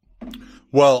of that.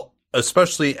 Well,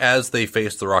 especially as they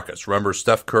face the Rockets. Remember,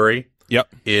 Steph Curry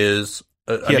is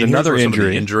he had another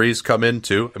injury. Injuries come in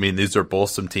too. I mean, these are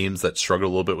both some teams that struggle a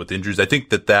little bit with injuries. I think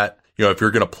that if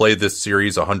you're going to play this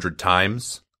series 100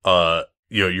 times,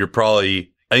 you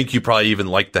probably even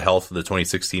like the health of the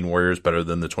 2016 Warriors better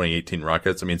than the 2018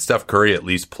 Rockets. I mean, Steph Curry at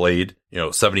least played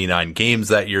 79 games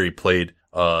that year. He played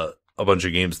a bunch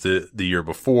of games the year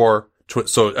before.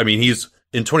 So I mean, he's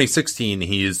in 2016.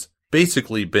 He's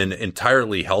basically been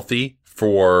entirely healthy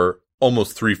for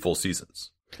almost 3 full seasons.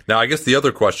 Now, I guess the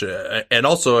other question, and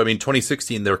also, I mean,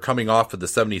 2016, they're coming off of the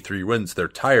 73 wins. They're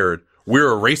tired.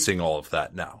 We're erasing all of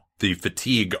that now. The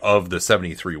fatigue of the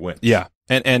 73 wins. Yeah.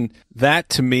 And that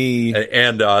to me.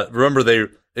 And remember,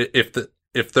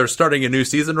 if they're starting a new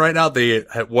season right now, they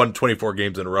have won 24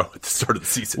 games in a row at the start of the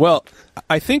season. Well,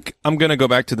 I think I'm going to go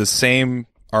back to the same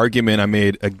argument I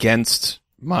made against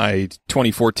my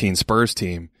 2014 Spurs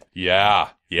team. Yeah.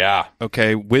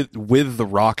 Okay, with the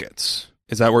Rockets.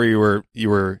 Is that where you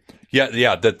were?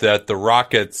 Yeah. That the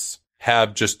Rockets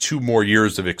have just 2 more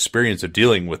years of experience of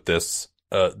dealing with this,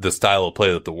 the style of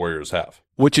play that the Warriors have,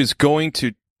 which is going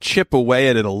to chip away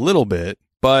at it a little bit.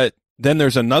 But then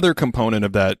there's another component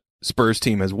of that Spurs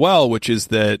team as well, which is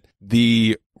that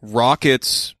the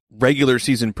Rockets' regular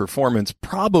season performance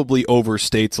probably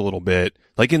overstates a little bit.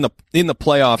 Like in the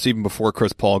playoffs, even before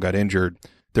Chris Paul got injured,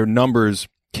 their numbers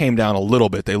came down a little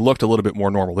bit. They looked a little bit more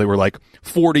normal. They were like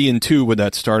 40-2 with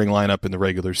that starting lineup in the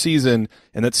regular season,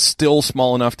 and that's still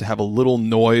small enough to have a little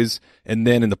noise. And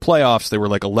then in the playoffs, they were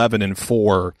like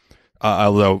 11-4.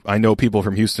 Although I know people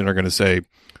from Houston are going to say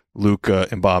Luke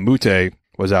Mbah-a-Moute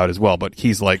was out as well, but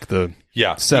he's like the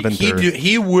seventh.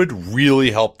 He would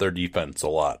really help their defense a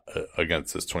lot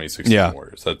against this 2016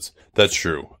 Warriors. That's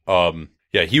true.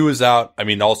 He was out. I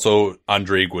mean, also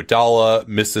Andre Iguodala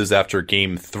misses after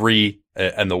game 3.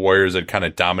 And the Warriors had kind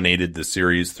of dominated the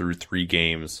series through 3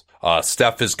 games.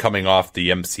 Steph is coming off the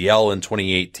MCL in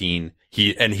 2018.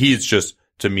 He's just,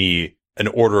 to me, an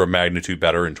order of magnitude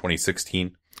better in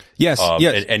 2016. Yes.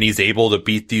 And he's able to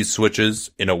beat these switches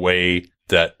in a way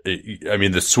that, I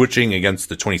mean, the switching against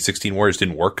the 2016 Warriors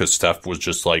didn't work because Steph was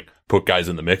just like put guys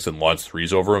in the mix and launch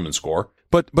threes over them and score.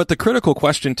 But the critical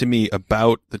question to me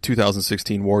about the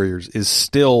 2016 Warriors is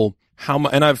still how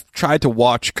much, and I've tried to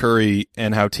watch Curry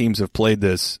and how teams have played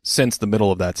this since the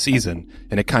middle of that season,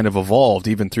 and it kind of evolved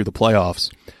even through the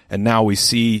playoffs. And now we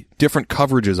see different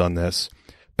coverages on this.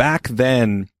 Back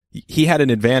then, he had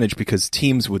an advantage because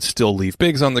teams would still leave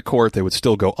bigs on the court. They would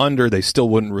still go under. They still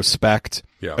wouldn't respect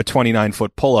a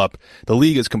 29-foot pull-up. The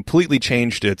league has completely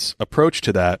changed its approach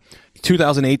to that.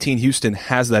 2018 Houston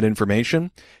has that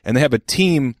information, and they have a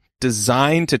team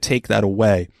designed to take that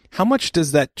away. How much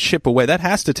does that chip away? That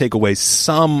has to take away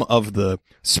some of the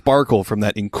sparkle from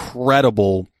that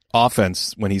incredible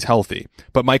offense when he's healthy.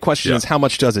 But my question is, how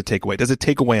much does it take away? Does it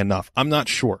take away enough? I'm not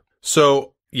sure.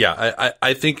 So,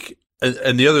 I think,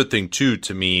 and the other thing too,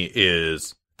 to me,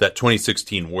 is that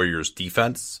 2016 Warriors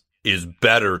defense is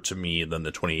better to me than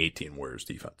the 2018 Warriors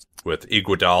defense with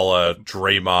Iguodala,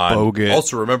 Draymond. Bogut.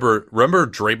 Also, remember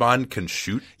Draymond can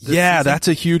shoot. Yeah, season? That's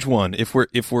a huge one. If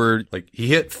we're like, he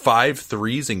hit 5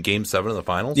 threes in Game 7 of the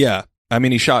finals. Yeah, I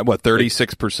mean, he shot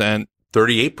 36%,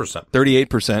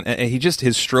 38%, and he just,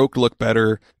 his stroke looked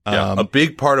better. A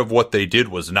big part of what they did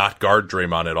was not guard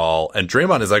Draymond at all, and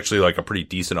Draymond is actually like a pretty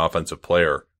decent offensive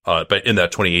player. But in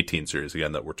that 2018 series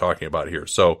again that we're talking about here.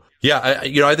 So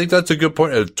I think that's a good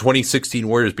point of 2016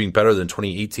 Warriors being better than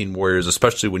 2018 Warriors,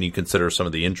 especially when you consider some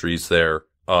of the injuries there.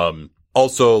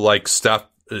 Also, like, Steph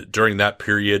during that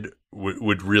period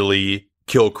would really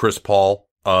kill Chris Paul.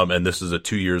 And this is a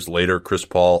 2 years later Chris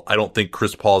Paul. I don't think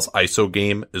Chris Paul's ISO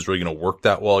game is really going to work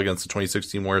that well against the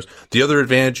 2016 Warriors. The other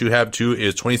advantage you have too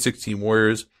is 2016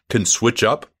 Warriors can switch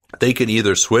up. They can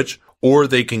either switch or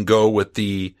they can go with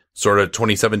the sort of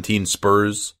 2017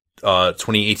 Spurs,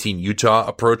 2018 Utah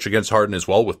approach against Harden as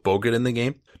well, with Bogut in the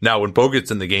game. Now, when Bogut's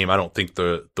in the game, I don't think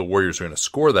the Warriors are going to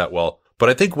score that well. But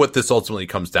I think what this ultimately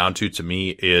comes down to me,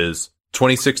 is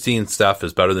 2016 Steph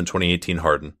is better than 2018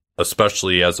 Harden,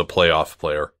 especially as a playoff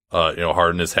player.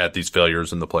 Harden has had these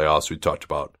failures in the playoffs we talked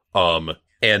about.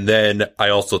 And then I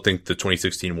also think the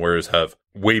 2016 Warriors have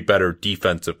way better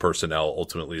defensive personnel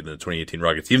ultimately than the 2018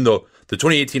 Rockets, even though the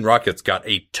 2018 Rockets got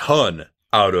a ton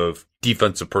out of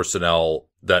defensive personnel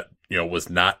that, was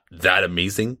not that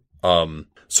amazing.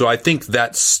 So I think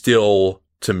that still,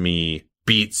 to me,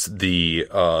 beats the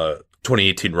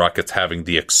 2018 Rockets having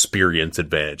the experience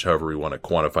advantage, however we want to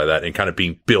quantify that, and kind of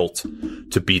being built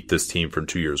to beat this team from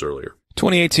 2 years earlier.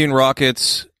 2018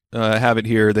 Rockets have it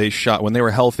here. They shot, when they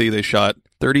were healthy, they shot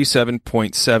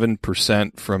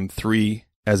 37.7% from three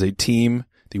as a team.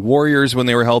 The Warriors, when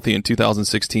they were healthy in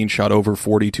 2016, shot over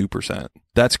 42%.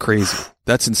 That's crazy.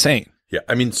 That's insane. Yeah.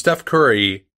 I mean, Steph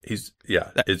Curry, it's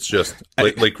just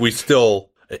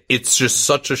it's just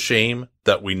such a shame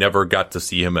that we never got to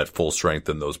see him at full strength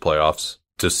in those playoffs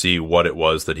to see what it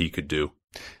was that he could do.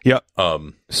 Yeah.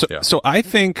 So I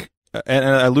think, and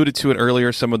I alluded to it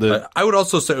earlier, some of the... I would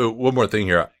also say one more thing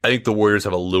here. I think the Warriors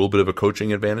have a little bit of a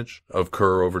coaching advantage of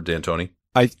Kerr over D'Antoni.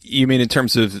 You mean in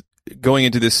terms of going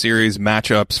into this series,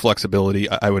 matchups, flexibility?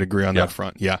 I would agree on that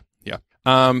front. Yeah.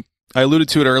 I alluded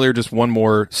to it earlier. Just one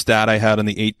more stat I had on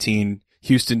the 18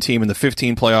 Houston team in the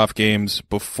 15 playoff games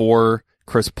before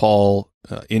Chris Paul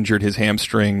injured his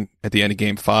hamstring at the end of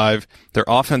Game 5. Their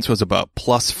offense was about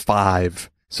 +5.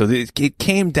 So it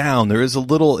came down. There is a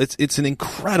little. It's an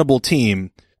incredible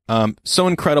team. So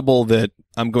incredible that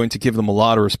I'm going to give them a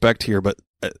lot of respect here. But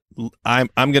I'm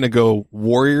going to go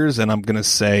Warriors, and I'm going to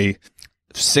say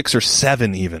 6 or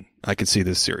 7 even. I could see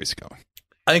this series going.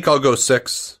 I think I'll go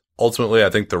 6. Ultimately, I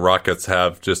think the Rockets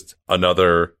have just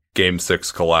another Game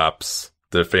 6 collapse.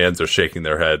 The fans are shaking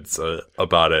their heads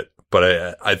about it.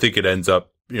 But I think it ends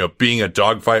up, being a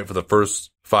dogfight for the first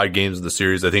 5 games of the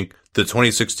series. I think the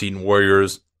 2016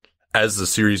 Warriors, as the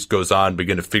series goes on,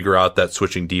 begin to figure out that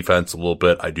switching defense a little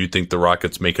bit. I do think the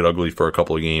Rockets make it ugly for a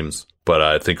couple of games, but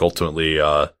I think ultimately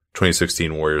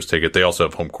 2016 Warriors take it. They also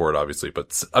have home court, obviously,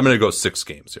 but I'm going to go 6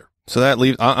 games here. So that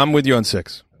leaves, I'm with you on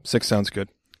 6. 6 sounds good.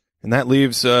 And that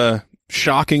leaves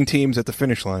shocking teams at the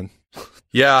finish line.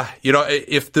 Yeah,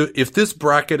 if this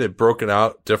bracket had broken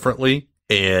out differently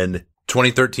and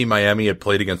 2013 Miami had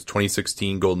played against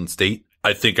 2016 Golden State,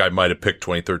 I think I might have picked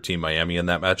 2013 Miami in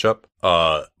that matchup.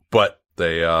 But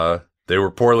they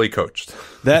were poorly coached.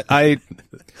 That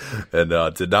and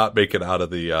did not make it out of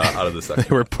the second.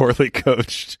 They were poorly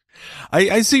coached.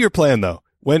 I see your plan though.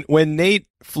 When Nate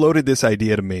floated this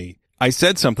idea to me, I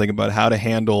said something about how to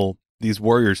handle these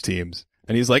Warriors teams,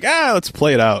 and he's like, let's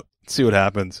play it out, see what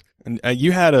happens. And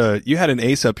you had an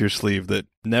ace up your sleeve that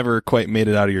never quite made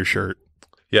it out of your shirt.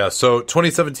 Yeah. So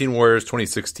 2017 Warriors,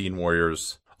 2016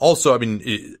 Warriors. Also, I mean,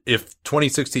 if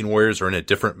 2016 Warriors are in a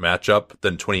different matchup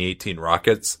than 2018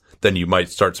 Rockets, then you might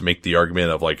start to make the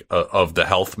argument of of the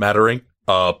health mattering.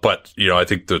 But I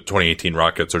think the 2018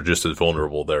 Rockets are just as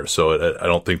vulnerable there. So I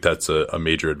don't think that's a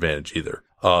major advantage either.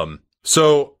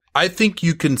 So I think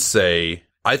you can say,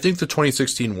 I think the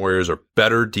 2016 Warriors are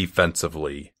better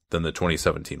defensively than the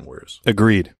 2017 Warriors.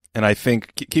 Agreed. And I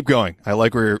think keep going. I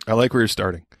like where you're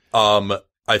starting.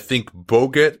 I think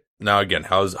Bogut. Now again,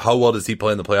 how well does he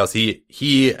play in the playoffs?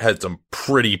 He had some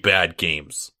pretty bad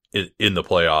games in the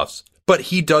playoffs, but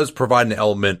he does provide an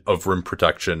element of rim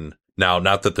protection. Now,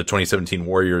 not that the 2017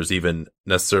 Warriors even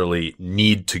necessarily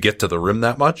need to get to the rim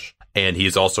that much, and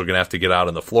he's also going to have to get out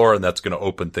on the floor, and that's going to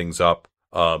open things up.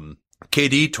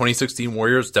 KD 2016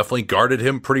 Warriors definitely guarded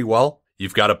him pretty well.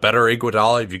 You've got a better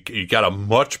Iguodala. You got a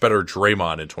much better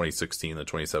Draymond in 2016 than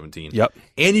 2017. Yep.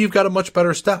 And you've got a much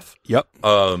better Steph. Yep.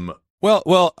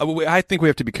 Well, I think we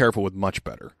have to be careful with much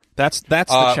better. That's the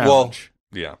challenge.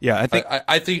 Yeah.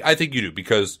 I think you do,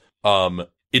 because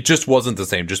it just wasn't the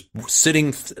same. Just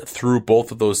sitting through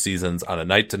both of those seasons on a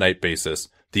night to night basis,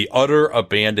 the utter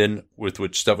abandon with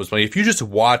which Steph was playing. If you just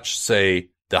watch, say,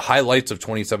 the highlights of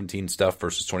 2017 Steph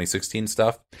versus 2016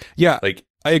 Steph. Yeah.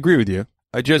 I agree with you.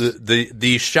 I just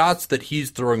the shots that he's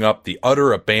throwing up, the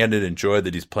utter abandon and joy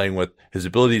that he's playing with, his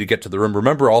ability to get to the rim.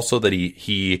 Remember also that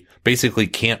he basically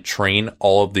can't train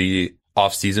all of the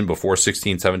off season before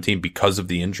 16-17 because of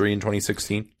the injury in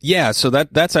 2016. Yeah, so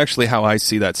that's actually how I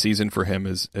see that season for him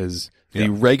is the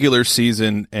regular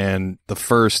season and the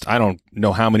first, I don't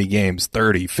know how many games,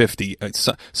 30, 50,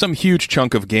 some huge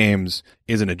chunk of games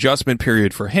is an adjustment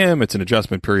period for him. It's an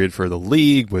adjustment period for the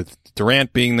league with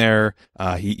Durant being there.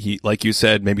 He like you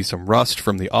said, maybe some rust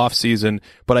from the off season.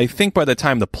 But I think by the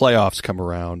time the playoffs come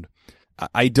around,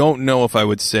 I don't know if I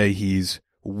would say he's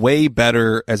way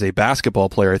better as a basketball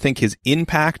player. I think his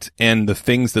impact and the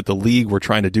things that the league were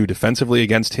trying to do defensively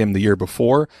against him the year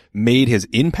before made his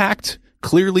impact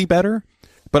clearly better,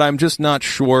 but I'm just not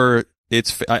sure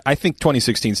I think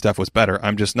 2016 Steph was better.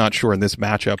 I'm just not sure in this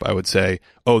matchup I would say,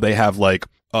 they have like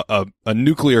a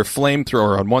nuclear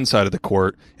flamethrower on one side of the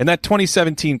court, and that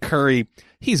 2017 Curry,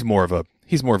 he's more of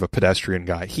a pedestrian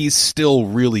guy. He's still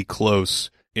really close.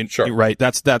 Sure. Right.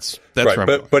 That's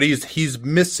right. But he's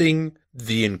missing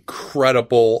the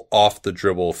incredible off the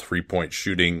dribble 3-point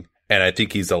shooting. And I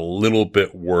think he's a little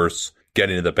bit worse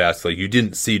getting to the basket. Like, you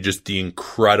didn't see just the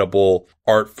incredible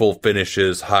artful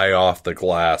finishes high off the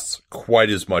glass quite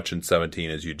as much in 17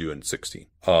 as you do in 16.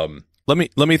 Let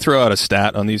me throw out a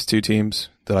stat on these two teams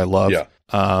that I love. Yeah.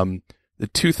 The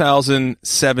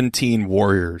 2017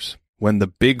 Warriors, when the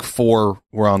big four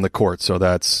were on the court, so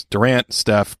that's Durant,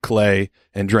 Steph, Clay,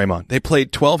 and Draymond. They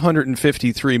played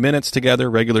 1,253 minutes together,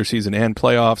 regular season and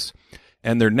playoffs,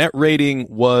 and their net rating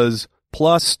was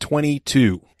plus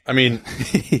 22. I mean,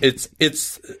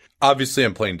 it's obviously,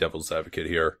 I'm playing devil's advocate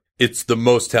here. It's the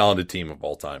most talented team of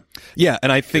all time. Yeah,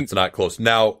 and I think it's not close.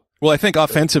 Now, well, I think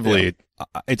offensively,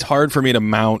 it's hard for me to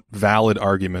mount valid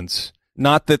arguments.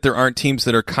 Not that there aren't teams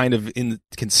that are kind of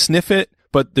can sniff it,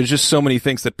 but there's just so many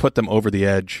things that put them over the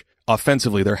edge.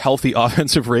 Offensively, their healthy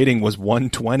offensive rating was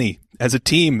 120 as a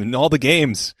team in all the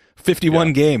games,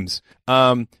 51 games.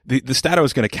 The stat I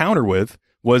was going to counter with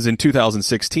was in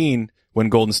 2016 when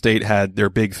Golden State had their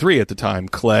big three at the time,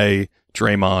 Clay,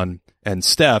 Draymond, and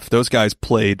Steph. Those guys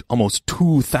played almost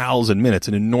 2,000 minutes,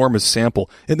 an enormous sample,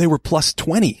 and they were plus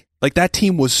 20. Like, that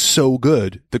team was so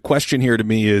good. The question here to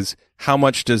me is, how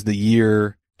much does the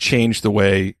year change the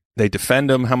way they defend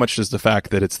them? How much does the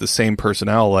fact that it's the same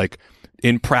personnel, like,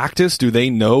 in practice, do they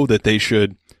know that they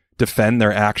should defend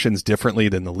their actions differently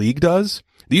than the league does?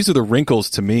 These are the wrinkles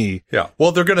to me. Yeah.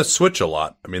 Well, they're going to switch a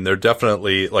lot. I mean, they're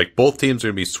definitely, like, both teams are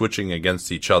going to be switching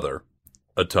against each other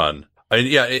a ton. I mean,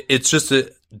 yeah, it's just,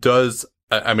 it does.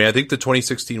 I mean, I think the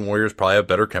 2016 Warriors probably have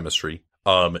better chemistry.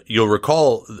 You'll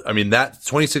recall, I mean, that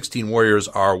 2016 Warriors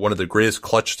are one of the greatest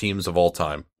clutch teams of all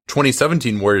time.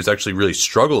 2017 Warriors actually really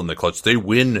struggle in the clutch. They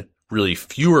win really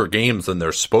fewer games than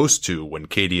they're supposed to when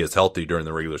KD is healthy during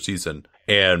the regular season.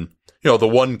 And, you know, the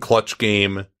one clutch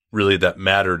game really that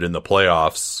mattered in the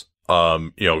playoffs,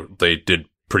 you know, they did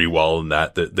pretty well in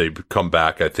that they come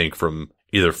back, I think, from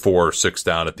either 4 or 6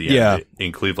 down at the end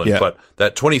in Cleveland. Yeah. But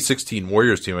that 2016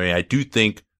 Warriors team, I mean, I do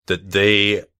think that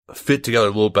they fit together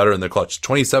a little better in the clutch.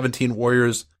 2017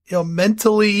 Warriors, you know,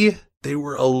 mentally, they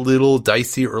were a little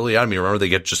dicey early on. I mean, remember, they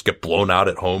get blown out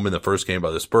at home in the first game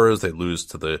by the Spurs. They lose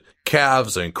to the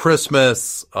Cavs on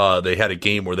Christmas. They had a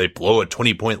game where they blow a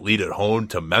 20-point lead at home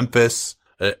to Memphis.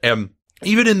 And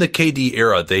even in the KD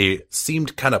era, they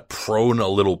seemed kind of prone a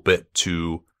little bit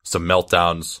to some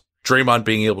meltdowns. Draymond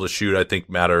being able to shoot, I think,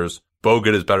 matters.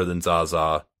 Bogut is better than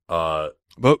Zaza.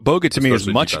 Bogut to me is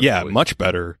much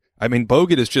better. I mean,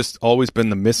 Bogut has just always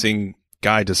been the missing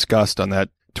guy discussed on that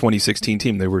 2016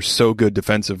 team. They were so good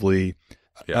defensively.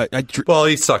 Yeah. Well,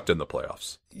 he sucked in the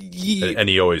playoffs. And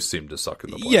he always seemed to suck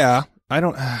in the playoffs. Yeah. I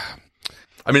don't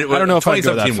know if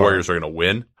 2017 Warriors are going to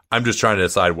win. I'm just trying to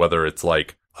decide whether it's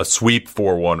like a sweep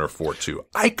 4-1 or 4-2.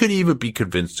 I could even be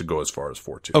convinced to go as far as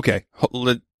 4-2. Okay.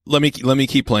 Let me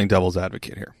keep playing devil's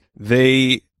advocate here.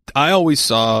 I always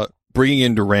saw bringing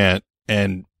in Durant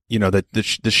and, you know, the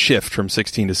shift from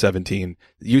 16 to 17,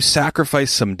 you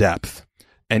sacrifice some depth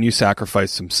and you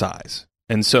sacrifice some size.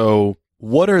 And so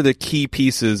what are the key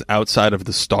pieces outside of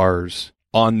the stars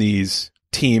on these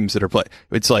teams that are playing?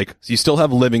 It's like, you still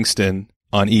have Livingston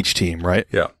on each team, right?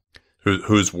 Yeah.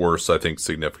 Who's worse, I think,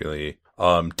 significantly.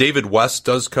 David West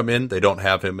does come in. They don't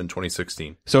have him in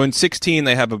 2016. So in 16,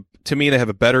 they have a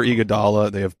better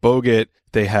Iguodala. They have Bogut.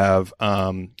 They have,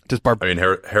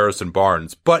 Harrison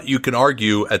Barnes. But you can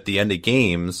argue at the end of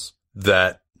games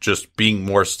that just being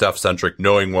more Steph centric,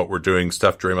 knowing what we're doing,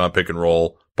 Steph Draymond pick and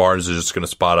roll, Barnes is just going to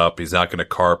spot up. He's not going to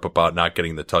carp about not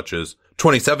getting the touches.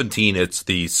 2017, it's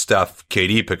the Steph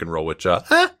KD pick and roll, which,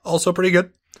 also pretty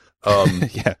good.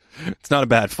 Yeah, it's not a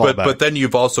bad fallback. But then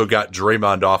you've also got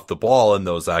Draymond off the ball in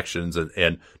those actions, and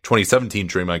 2017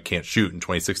 Draymond can't shoot, and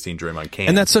 2016 Draymond can.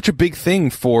 And that's such a big thing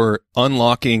for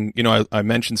unlocking. You know, I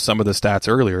mentioned some of the stats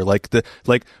earlier,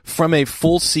 like from a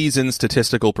full season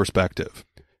statistical perspective,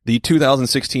 the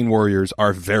 2016 Warriors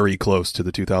are very close to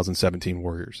the 2017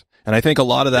 Warriors, and I think a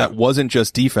lot of that wasn't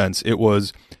just defense; it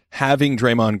was having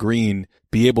Draymond Green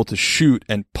be able to shoot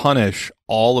and punish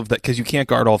all of that, because you can't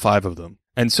guard all 5 of them.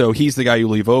 And so he's the guy you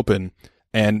leave open.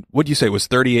 And what you say was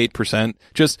 38%?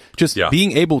 Just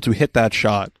being able to hit that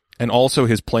shot, and also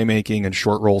his playmaking and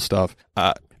short roll stuff.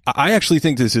 I actually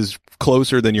think this is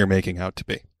closer than you're making out to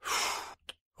be.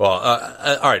 Well,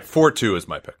 all right, 4-2 is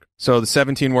my pick. So the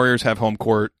 17 Warriors have home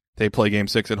court. They play game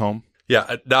 6 at home.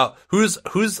 Yeah. Now, who's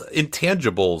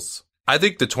intangibles? I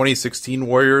think the 2016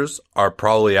 Warriors are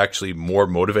probably actually more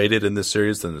motivated in this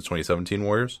series than the 2017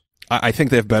 Warriors. I think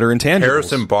they have better intangibles.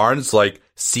 Harrison Barnes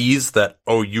sees that,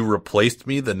 oh, you replaced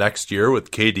me the next year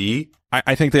with KD.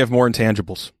 I think they have more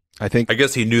intangibles. I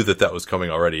guess he knew that was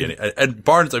coming already. And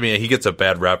Barnes, I mean, he gets a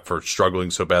bad rap for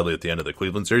struggling so badly at the end of the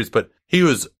Cleveland series, but he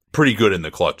was pretty good in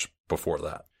the clutch before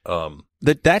that.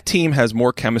 That team has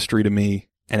more chemistry to me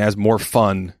and has more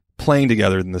fun playing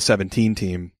together than the 17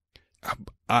 team.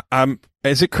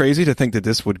 Is it crazy to think that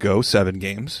this would go 7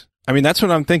 games? I mean, that's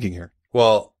what I'm thinking here.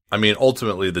 Well, I mean,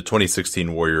 ultimately the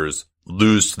 2016 Warriors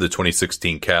lose to the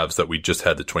 2016 Cavs that we just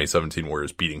had the 2017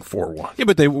 Warriors beating 4-1. Yeah,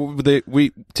 but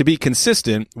we to be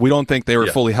consistent, we don't think they were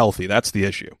fully healthy. That's the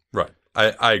issue. Right.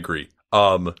 I agree.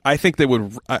 I think they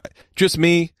would, I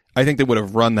think they would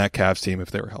have run that Cavs team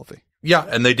if they were healthy. Yeah,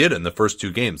 and they did in the first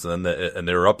 2 games, and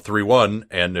they were up 3-1.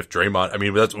 And if Draymond, I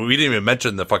mean, we didn't even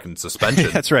mention the fucking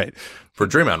suspension. That's right. For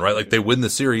Draymond, right? They win the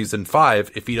series in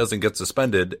 5 if he doesn't get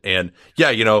suspended. And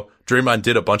yeah, Draymond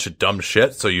did a bunch of dumb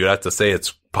shit, so you have to say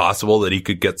it's possible that he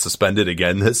could get suspended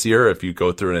again this year if you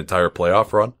go through an entire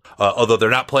playoff run. Although they're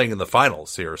not playing in the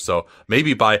finals here, so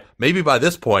maybe by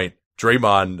this point,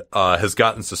 Draymond has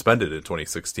gotten suspended in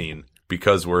 2016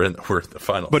 because we're in the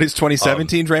finals. But is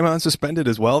 2017 Draymond suspended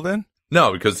as well then?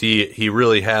 No, because he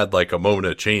really had a moment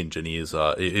of change, and he's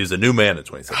a new man in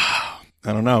 2017.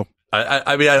 I don't know.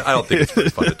 I mean, I don't think it's very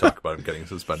fun to talk about him getting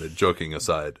suspended. Joking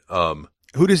aside,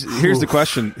 here's the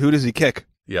question: who does he kick?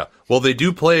 Yeah, well, they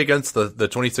do play against the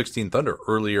 2016 Thunder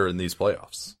earlier in these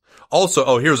playoffs.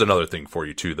 Also, here's another thing for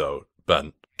you too, though,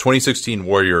 Ben. 2016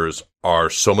 Warriors are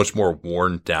so much more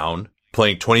worn down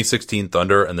playing 2016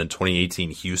 Thunder and then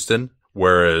 2018 Houston,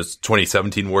 whereas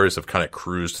 2017 Warriors have kind of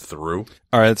cruised through.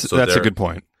 All right, that's a good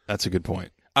point. That's a good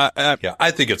point. Yeah,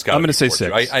 I think it's got. I'm going to say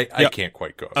 6. I can't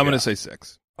quite go. I'm going to say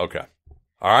 6. Okay.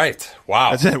 All right.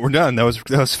 Wow. That's it. We're done. That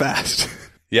was fast.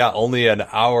 Yeah, only an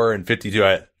hour and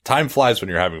 52. Time flies when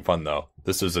you're having fun, though.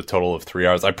 This is a total of 3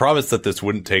 hours. I promised that this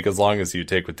wouldn't take as long as you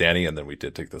take with Danny, and then we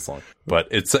did take this long.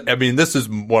 But this is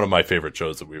one of my favorite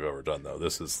shows that we've ever done, though.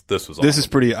 This was awesome. This is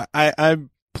pretty. I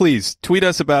please tweet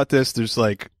us about this. There's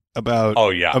about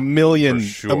a million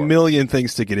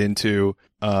things to get into.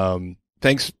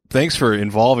 Thanks for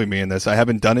involving me in this. I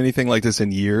haven't done anything like this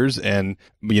in years, and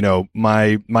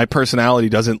my personality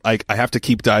doesn't I have to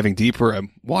keep diving deeper.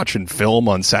 I'm watching film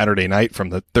on Saturday night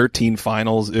from the 13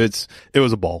 finals. It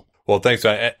was a ball. Well, thanks,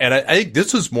 man. And I think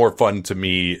this was more fun to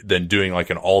me than doing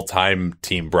an all-time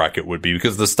team bracket would be,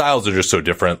 because the styles are just so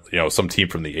different. Some team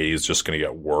from the 80s is just going to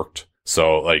get worked.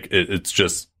 So it's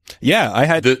just. Yeah, I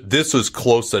had this was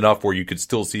close enough where you could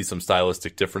still see some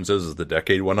stylistic differences as the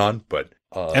decade went on, but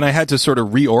and I had to sort of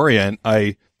reorient.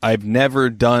 I've never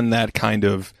done that kind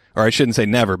of, or I shouldn't say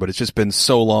never, but it's just been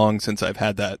so long since I've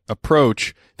had that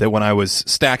approach that when I was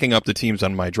stacking up the teams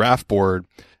on my draft board,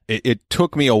 it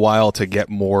took me a while to get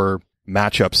more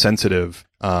matchup sensitive.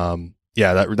 That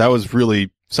was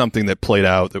really something that played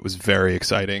out that was very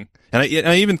exciting, and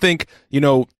I even think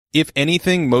if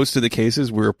anything, most of the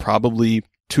cases we were probably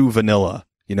too vanilla,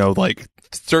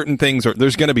 certain things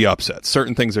there's going to be upsets.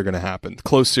 Certain things are going to happen.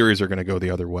 Close series are going to go the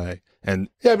other way. And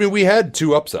yeah, we had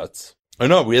 2 upsets. Oh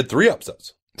no, we had 3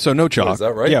 upsets. So no chalk. Is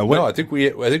that right? Yeah. No, I think we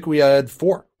had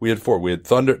 4. We had 4. We had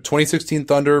 2016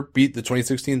 Thunder beat the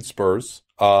 2016 Spurs.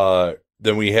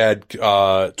 Then we had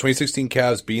 2016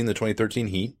 Cavs beating the 2013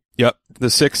 Heat. Yep. The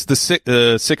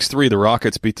 6-3. The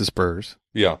Rockets beat the Spurs.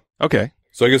 Yeah. Okay.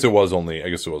 So I guess it was only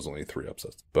 3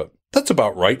 upsets, but that's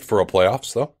about right for a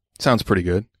playoffs, though. Sounds pretty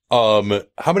good. How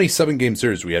many 7-game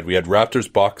series we had? We had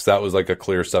Raptors Bucks. That was a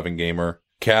clear 7-gamer.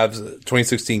 Cavs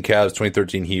 2016 Cavs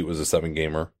 2013 Heat was a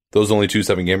 7-gamer. Those only 2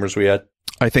 7-gamers we had.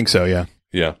 I think so. Yeah.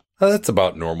 Yeah. That's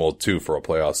about normal too for a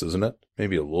playoffs, isn't it?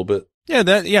 Maybe a little bit. Yeah.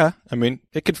 Yeah. I mean,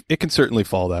 it could certainly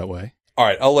fall that way. All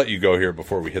right, I'll let you go here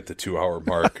before we hit the 2-hour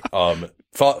mark.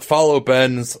 Follow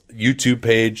Ben's YouTube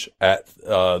page at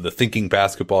the Thinking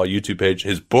Basketball YouTube page.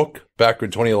 His book back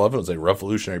in 2011 was a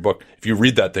revolutionary book. If you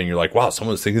read that thing, you're like, wow,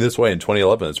 someone was thinking this way in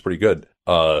 2011. It's pretty good.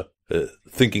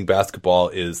 Thinking Basketball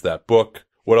is that book.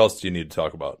 What else do you need to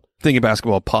talk about? Thinking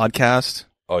Basketball podcast.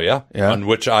 Oh, yeah? On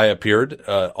which I appeared,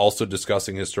 also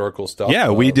discussing historical stuff. Yeah,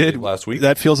 we did. Last week.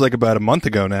 That feels like about a month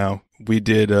ago now. We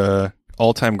did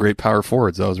all-time great power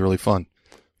forwards. That was really fun.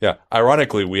 Yeah.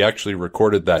 Ironically, we actually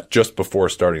recorded that just before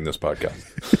starting this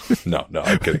podcast. No,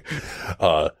 I'm kidding.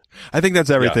 I think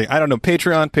that's everything. Yeah. I don't know.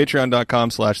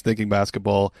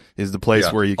 Patreon.com/thinkingbasketball is the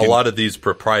place where you can. A lot of these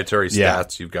proprietary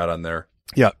stats you've got on there.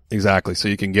 Yeah, exactly. So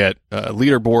you can get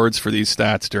leaderboards for these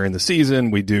stats during the season.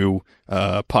 We do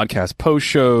podcast post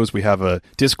shows. We have a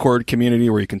Discord community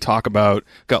where you can got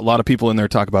a lot of people in there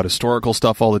talk about historical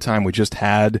stuff all the time. We just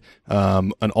had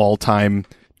an all-time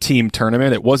team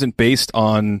tournament. It wasn't based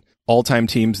on all-time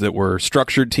teams that were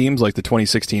structured teams like the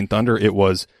 2016 Thunder. It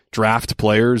was draft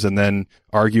players and then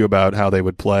argue about how they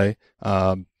would play.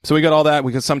 So we got all that.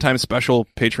 We got sometimes special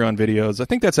Patreon videos. I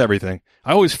think that's everything.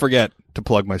 I always forget to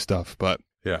plug my stuff, but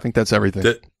yeah. I think that's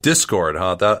everything. Discord,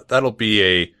 huh? That'll be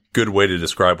a good way to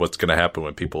describe what's going to happen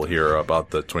when people hear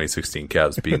about the 2016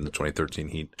 Cavs beating the 2013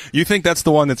 Heat. You think that's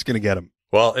the one that's going to get them?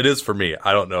 Well, it is for me.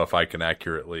 I don't know if I can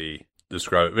accurately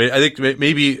describe it. I think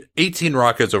maybe 18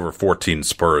 Rockets over 14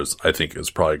 Spurs, I think, is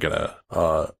probably going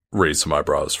to raise some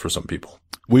eyebrows for some people.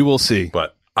 We will see.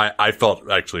 But I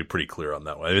felt actually pretty clear on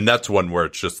that one. I mean, that's one where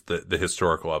it's just the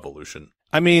historical evolution.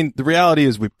 I mean, the reality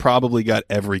is we probably got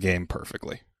every game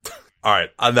perfectly. All right.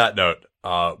 On that note,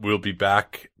 we'll be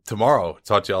back tomorrow.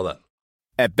 Talk to y'all then.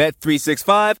 At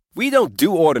Bet365, we don't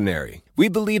do ordinary. We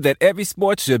believe that every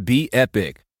sport should be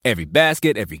epic. Every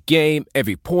basket, every game,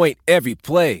 every point, every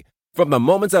play. From the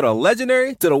moments that are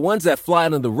legendary to the ones that fly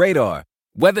under the radar.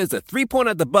 Whether it's a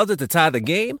three-pointer at the buzzer to tie the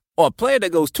game or a player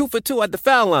that goes 2 for 2 at the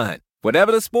foul line.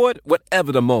 Whatever the sport,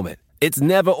 whatever the moment. It's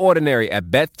never ordinary at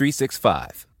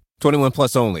Bet365. 21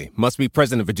 plus only. Must be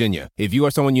present in Virginia. If you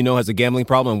or someone you know has a gambling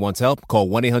problem and wants help, call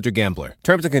 1-800-GAMBLER.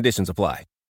 Terms and conditions apply.